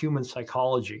understanding human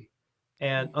psychology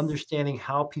and understanding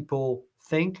how people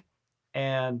think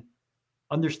and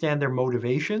understand their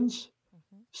motivations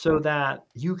so that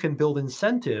you can build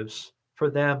incentives for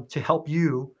them to help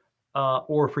you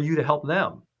or for you to help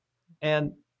them.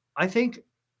 And I think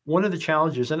one of the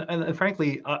challenges, and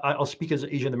frankly, I'll speak as an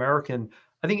Asian American,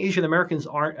 I think Asian Americans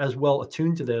aren't as well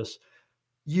attuned to this.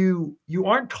 You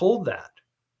aren't told that.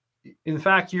 In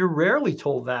fact, you're rarely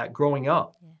told that growing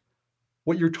up. Yeah.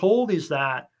 What you're told is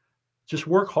that just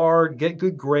work hard, get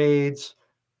good grades,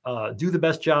 do the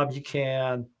best job you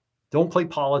can, don't play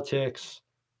politics,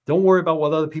 don't worry about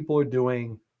what other people are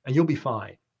doing, and you'll be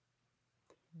fine.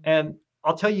 And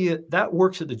I'll tell you, that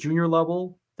works at the junior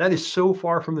level. That is so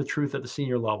far from the truth at the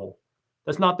senior level.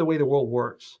 That's not the way the world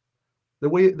works. The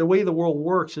way the world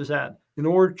works is that in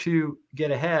order to get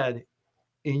ahead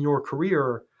in your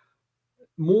career,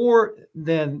 more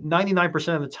than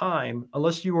 99% of the time,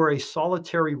 unless you are a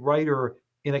solitary writer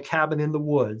in a cabin in the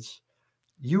woods,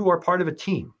 you are part of a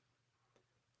team.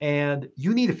 And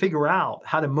you need to figure out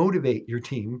how to motivate your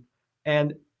team.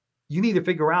 And you need to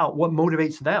figure out what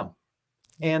motivates them.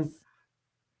 And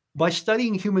by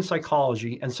studying human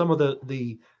psychology and some of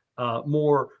the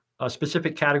more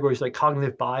specific categories like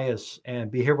cognitive bias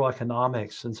and behavioral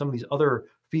economics and some of these other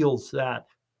fields that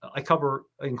I cover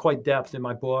in quite depth in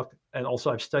my book, and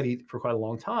also I've studied for quite a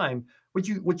long time. What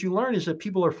you learn is that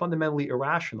people are fundamentally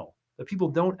irrational, that people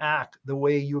don't act the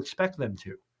way you expect them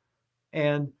to.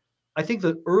 And I think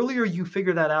the earlier you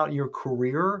figure that out in your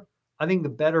career, I think the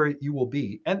better you will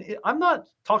be. And I'm not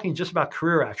talking just about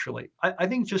career, actually. I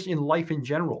think just in life in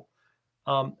general.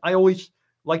 I always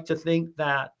like to think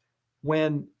that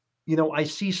when I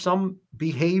see some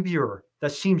behavior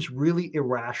that seems really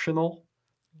irrational,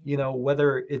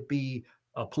 whether it be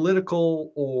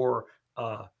political or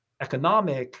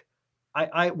economic,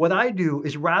 what I do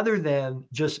is rather than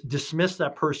just dismiss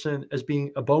that person as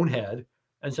being a bonehead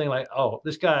and saying like, oh,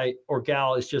 this guy or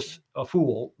gal is just a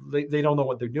fool. They don't know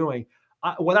what they're doing.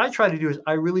 What I try to do is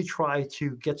I really try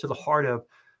to get to the heart of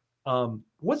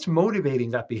what's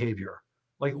motivating that behavior.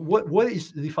 Like what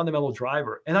is the fundamental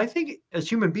driver? And I think as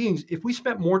human beings, if we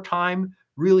spent more time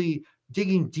really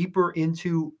digging deeper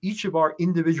into each of our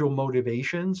individual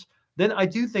motivations, then I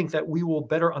do think that we will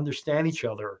better understand each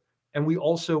other. And we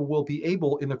also will be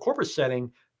able, in the corporate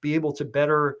setting, be able to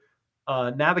better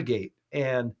navigate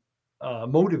and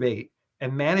motivate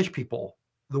and manage people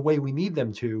the way we need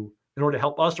them to in order to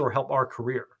help us or help our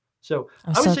career. So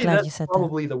I would say that's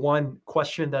probably the one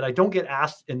question that I don't get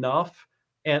asked enough.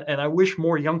 And I wish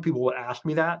more young people would ask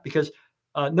me that, because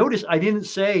notice I didn't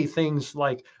say things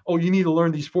like, oh, you need to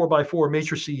learn these 4x4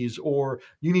 matrices, or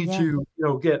you need to,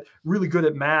 get really good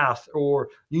at math, or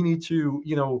you need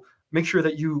to, make sure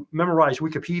that you memorize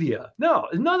Wikipedia. No,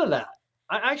 none of that.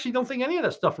 I actually don't think any of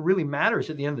that stuff really matters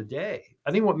at the end of the day.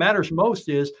 I think what matters most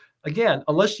is, again,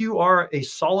 unless you are a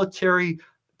solitary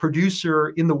producer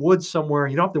in the woods somewhere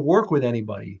and you don't have to work with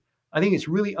anybody, I think it's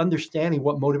really understanding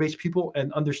what motivates people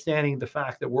and understanding the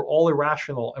fact that we're all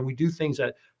irrational and we do things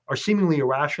that are seemingly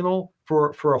irrational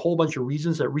for a whole bunch of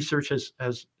reasons that research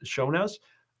has shown us.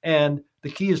 And the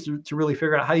key is to really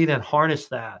figure out how you then harness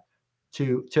that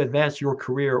to advance your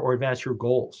career or advance your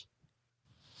goals.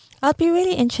 I'd be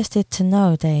really interested to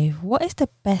know, Dave, what is the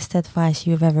best advice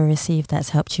you've ever received that's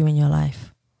helped you in your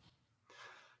life?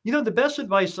 The best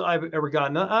advice I've ever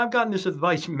gotten, I've gotten this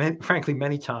advice, frankly,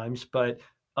 many times, but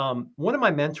one of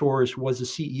my mentors was the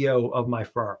CEO of my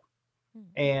firm.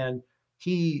 And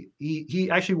he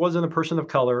actually wasn't a person of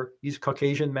color. He's a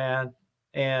Caucasian man.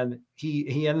 And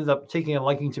he ended up taking a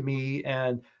liking to me,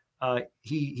 and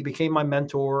he became my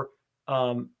mentor.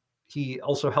 He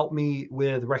also helped me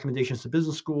with recommendations to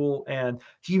business school, and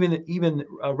he even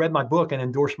read my book and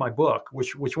endorsed my book,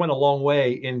 which went a long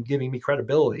way in giving me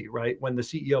credibility, right? When the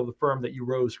CEO of the firm that you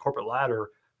rose corporate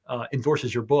ladder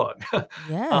endorses your book.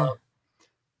 Yeah.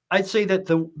 I'd say that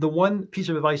the one piece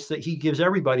of advice that he gives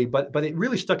everybody, but it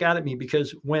really stuck out at me,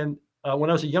 because when I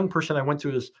was a young person, I went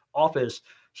to his office.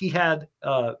 He had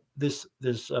this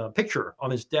picture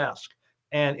on his desk,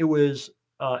 and it was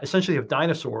essentially of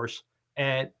dinosaurs.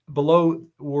 And below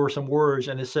were some words,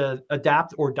 and it said,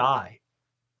 "Adapt or die."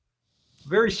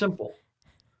 Very simple.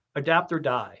 Adapt or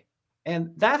die.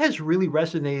 And that has really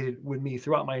resonated with me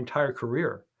throughout my entire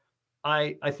career.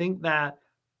 I think that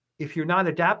if you're not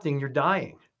adapting, you're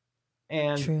dying.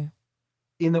 And True.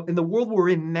 In the world we're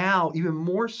in now, even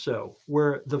more so,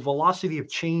 where the velocity of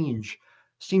change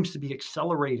seems to be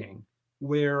accelerating,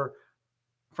 where,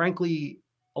 frankly,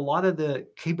 a lot of the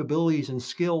capabilities and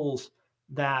skills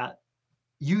that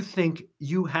you think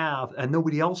you have and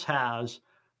nobody else has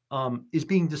is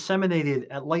being disseminated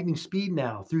at lightning speed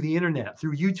now through the internet,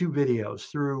 through YouTube videos,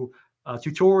 through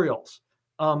tutorials.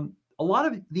 A lot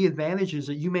of the advantages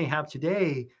that you may have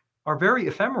today are very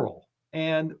ephemeral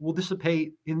and will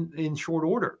dissipate in short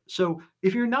order. So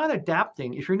if you're not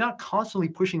adapting, if you're not constantly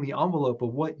pushing the envelope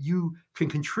of what you can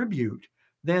contribute,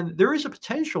 then there is a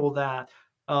potential that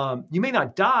you may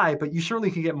not die, but you certainly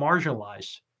can get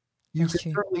marginalized. You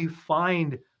can certainly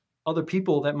find other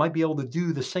people that might be able to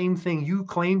do the same thing you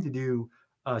claim to do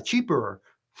cheaper,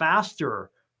 faster,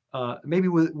 maybe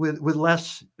with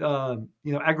less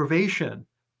aggravation.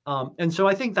 And so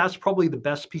I think that's probably the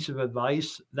best piece of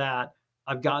advice that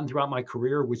I've gotten throughout my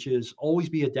career, which is always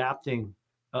be adapting.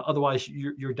 Otherwise,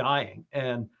 you're dying.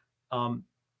 And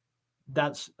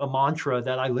that's a mantra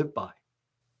that I live by.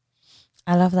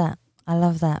 I love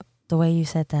that. The way you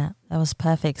said that. That was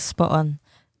perfect. Spot on.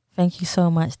 Thank you so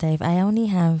much, Dave. I only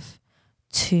have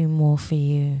 2 more for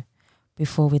you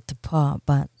before we depart,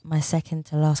 but my second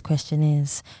to last question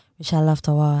is, which I love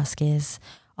to ask, is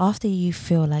after you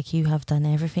feel like you have done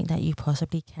everything that you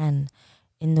possibly can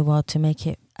in the world to make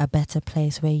it a better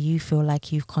place where you feel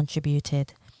like you've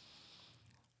contributed,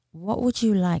 what would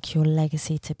you like your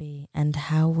legacy to be, and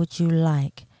how would you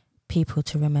like people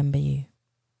to remember you?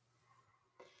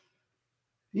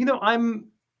 I'm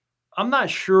not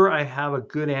sure I have a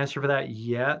good answer for that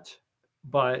yet,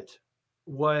 but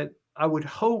what I would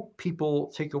hope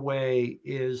people take away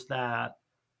is that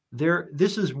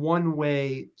this is one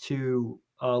way to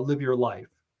live your life.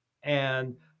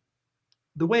 And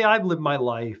the way I've lived my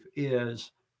life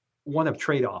is one of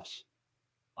trade-offs.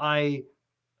 I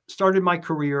started my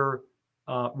career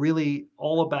really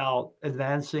all about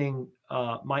advancing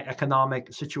my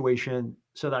economic situation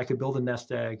so that I could build a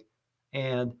nest egg.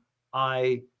 And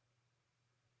I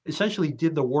essentially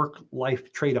did the work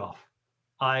life trade off.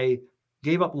 I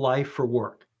gave up life for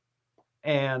work.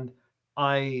 And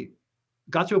I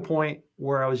got to a point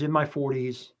where I was in my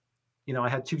 40s. I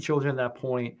had two children at that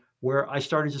point where I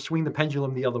started to swing the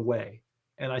pendulum the other way.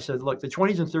 And I said, look, the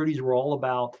 20s and 30s were all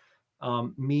about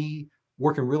me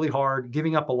working really hard,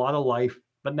 giving up a lot of life.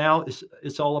 But now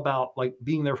it's all about like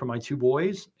being there for my two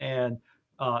boys and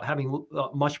having a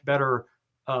much better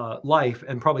life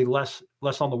and probably less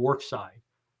on the work side.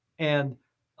 And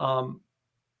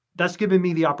that's given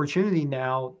me the opportunity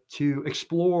now to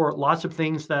explore lots of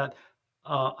things that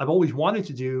I've always wanted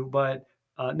to do, but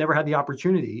never had the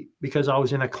opportunity because I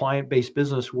was in a client-based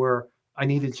business where I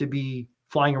needed to be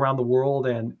flying around the world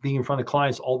and being in front of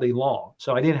clients all day long.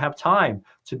 So I didn't have time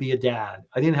to be a dad.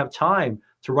 I didn't have time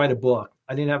to write a book.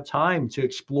 I didn't have time to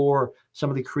explore some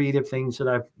of the creative things that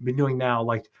I've been doing now,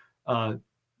 like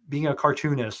being a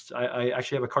cartoonist. I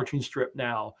actually have a cartoon strip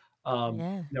now.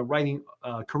 Yeah. Writing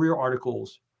career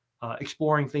articles,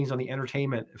 exploring things on the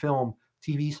entertainment, film,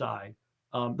 TV side.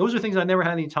 Those are things I never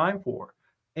had any time for.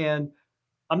 And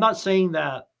I'm not saying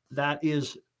that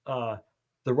is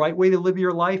the right way to live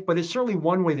your life, but it's certainly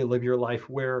one way to live your life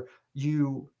where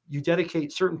you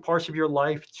dedicate certain parts of your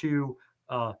life to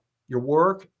your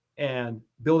work and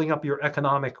building up your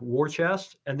economic war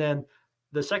chest. And then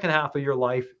the second half of your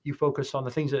life, you focus on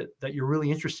the things that you're really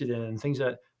interested in and things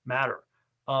that matter.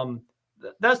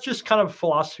 That's just kind of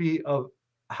philosophy of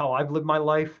how I've lived my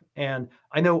life. And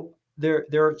I know there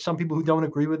are some people who don't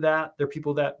agree with that. There are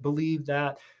people that believe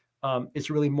that it's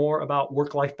really more about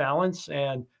work-life balance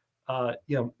and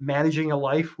managing a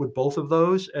life with both of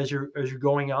those as you're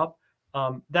growing up.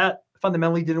 That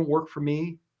fundamentally didn't work for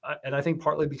me, and I think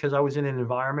partly because I was in an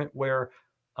environment where,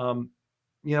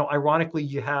 ironically,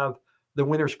 you have the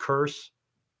winner's curse,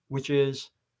 which is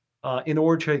in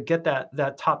order to get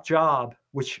that top job,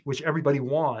 which everybody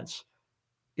wants.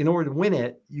 In order to win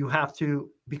it, you have to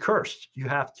be cursed. You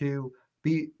have to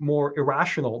be more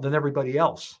irrational than everybody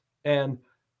else. And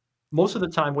most of the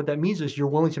time, what that means is you're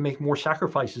willing to make more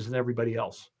sacrifices than everybody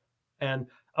else. And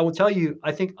I will tell you,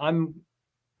 I think I'm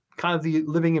kind of the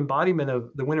living embodiment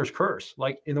of the winner's curse.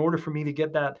 Like, in order for me to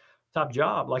get that top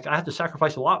job, like I had to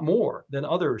sacrifice a lot more than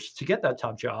others to get that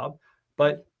top job.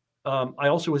 But I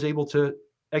also was able to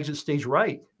exit stage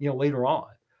right, later on.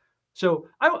 So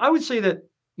I would say that,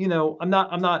 I'm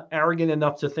not arrogant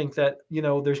enough to think that,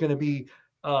 there's going to be,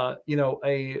 a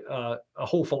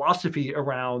whole philosophy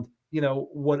around,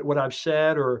 what I've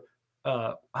said or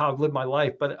how I've lived my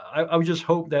life. But I would just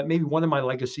hope that maybe one of my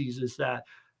legacies is that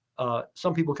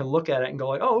some people can look at it and go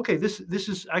like, oh, okay, this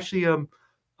is actually an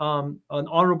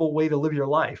honorable way to live your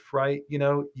life, right?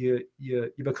 You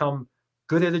become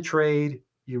good at a trade,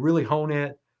 you really hone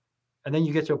it, and then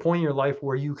you get to a point in your life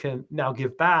where you can now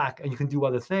give back and you can do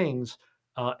other things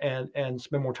and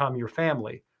spend more time with your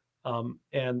family.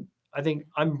 And I think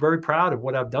I'm very proud of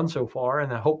what I've done so far,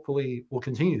 and I hopefully will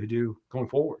continue to do going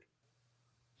forward.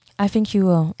 I think you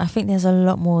will. I think there's a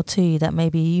lot more to you that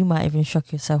maybe you might even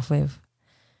shock yourself with.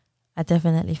 I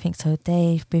definitely think so.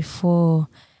 Dave, before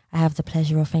I have the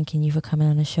pleasure of thanking you for coming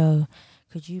on the show,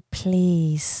 could you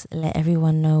please let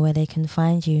everyone know where they can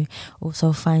find you,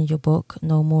 also find your book,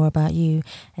 know more about you,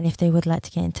 and if they would like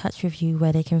to get in touch with you,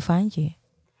 where they can find you?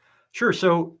 Sure.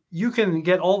 So you can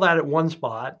get all that at one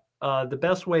spot. The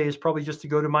best way is probably just to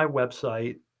go to my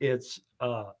website. It's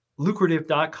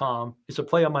lucrative.com. It's a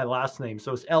play on my last name.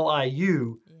 So it's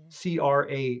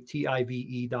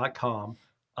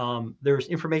LIUCRATIVE.com. There's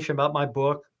information about my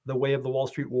book, The Way of the Wall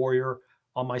Street Warrior,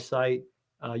 on my site.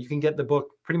 You can get the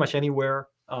book pretty much anywhere,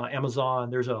 Amazon.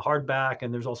 There's a hardback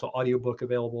and there's also audiobook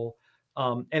available.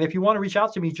 And if you want to reach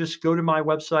out to me, just go to my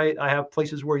website. I have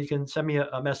places where you can send me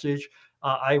a message.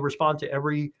 I respond to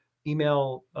every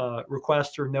email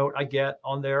request or note I get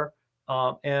on there.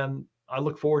 And I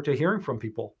look forward to hearing from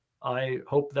people. I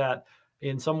hope that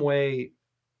in some way,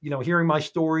 hearing my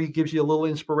story gives you a little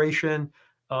inspiration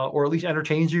or at least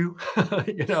entertains you,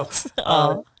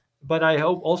 But I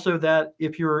hope also that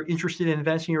if you're interested in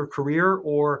advancing your career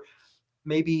or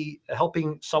maybe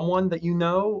helping someone that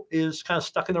is kind of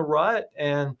stuck in a rut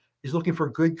and is looking for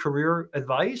good career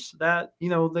advice, that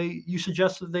you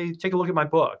suggest that they take a look at my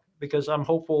book, because I'm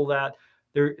hopeful that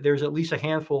there's at least a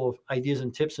handful of ideas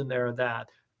and tips in there that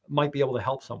might be able to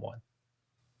help someone.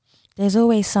 There's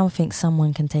always something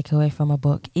someone can take away from a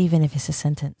book, even if it's a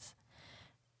sentence.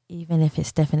 Even if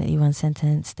it's definitely one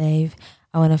sentence. Dave,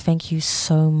 I want to thank you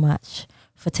so much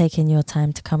for taking your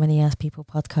time to come on the Ask People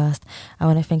podcast. I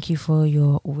want to thank you for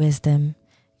your wisdom,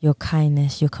 your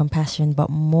kindness, your compassion, but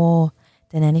more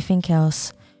than anything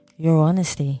else, your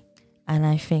honesty. And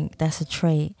I think that's a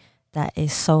trait that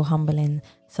is so humbling.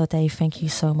 So Dave, thank you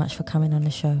so much for coming on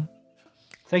the show.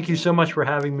 Thank you so much for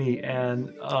having me.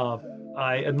 And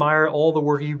I admire all the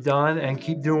work you've done, and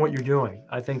keep doing what you're doing.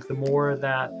 I think the more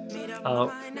that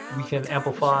we can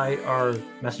amplify our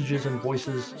messages and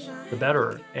voices, the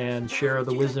better, and share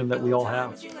the wisdom that we all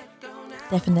have.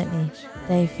 Definitely.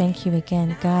 Dave, thank you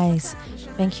again. Guys,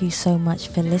 thank you so much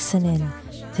for listening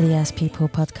to the Ask People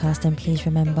podcast. And please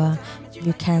remember,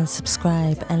 you can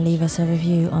subscribe and leave us a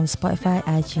review on Spotify,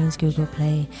 iTunes, Google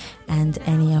Play, and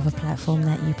any other platform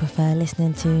that you prefer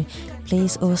listening to.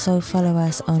 Please also follow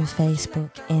us on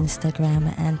Facebook,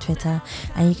 Instagram, and Twitter.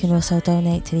 And you can also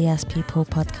donate to the Ask People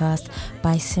podcast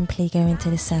by simply going to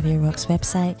the Xavier Rocks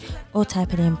website or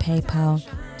typing in PayPal.com/Us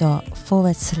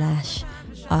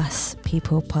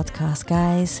People Podcast.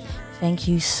 Guys, thank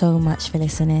you so much for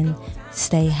listening.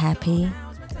 Stay happy,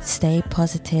 stay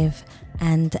positive,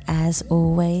 and as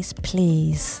always,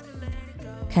 please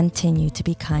continue to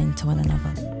be kind to one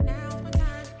another.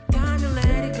 Time to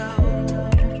let it go.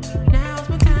 Now's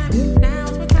my time.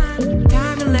 Now's my time.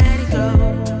 Time to let it go.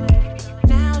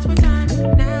 Now's my time.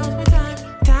 Now's my time.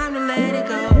 Time to let it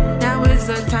go. Now is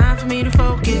the time for me to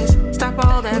focus. Stop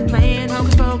all that playing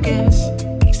hocus pocus.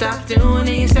 Stop doing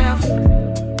it yourself.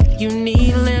 You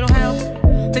need a little help.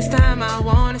 This time I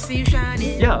want to see you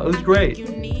shining. Yeah, it was great.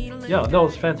 Yeah, no,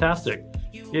 it's fantastic.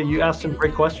 Yeah, you asked some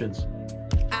great questions.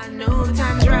 I know the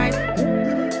time is right.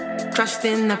 Trust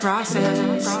in the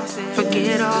process.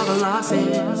 Forget all the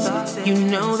losses. You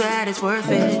know that it's worth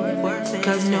it.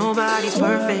 Cause nobody's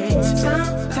perfect.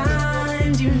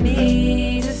 Sometimes you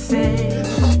need to say,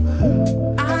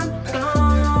 I'm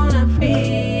gonna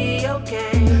be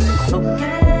okay.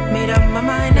 Made up my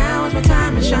mind, now is my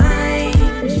time to shine.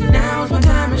 Now is my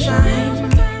time to shine.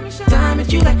 Time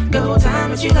that you let go,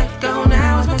 time that you let go.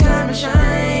 Now is my time to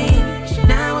shine.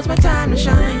 Now is my time to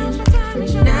shine.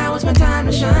 Now is my time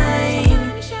to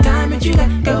shine. Time that you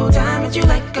let go, time that you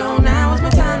let go. Now is my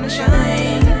time to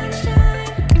shine.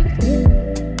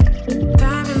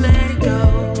 Time to let it go.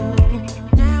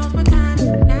 Now is my time.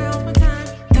 Now is my time.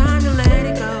 Time to let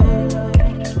it go.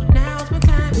 Now is my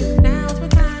time. Now is my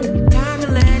time. Time to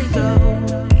let it go.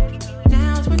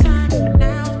 Now is my time.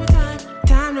 Now is my time.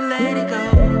 Time to let it go.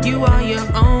 You are your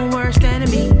own worst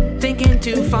enemy. Thinking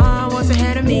too far, what's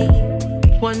ahead of me?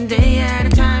 One day at a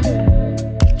time.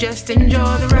 Just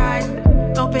enjoy the ride.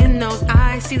 Open those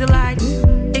eyes, see the light.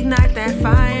 Ignite that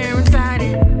fire inside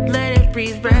it. Let it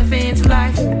breathe breath into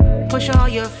life. Push all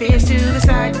your fears to the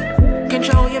side.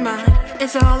 Control your mind,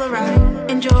 it's all alright.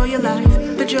 Enjoy your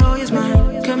life, the joy is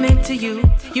mine. Commit to you,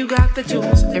 you got the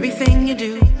tools. Everything you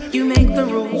do, you make the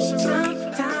rules.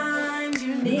 Sometimes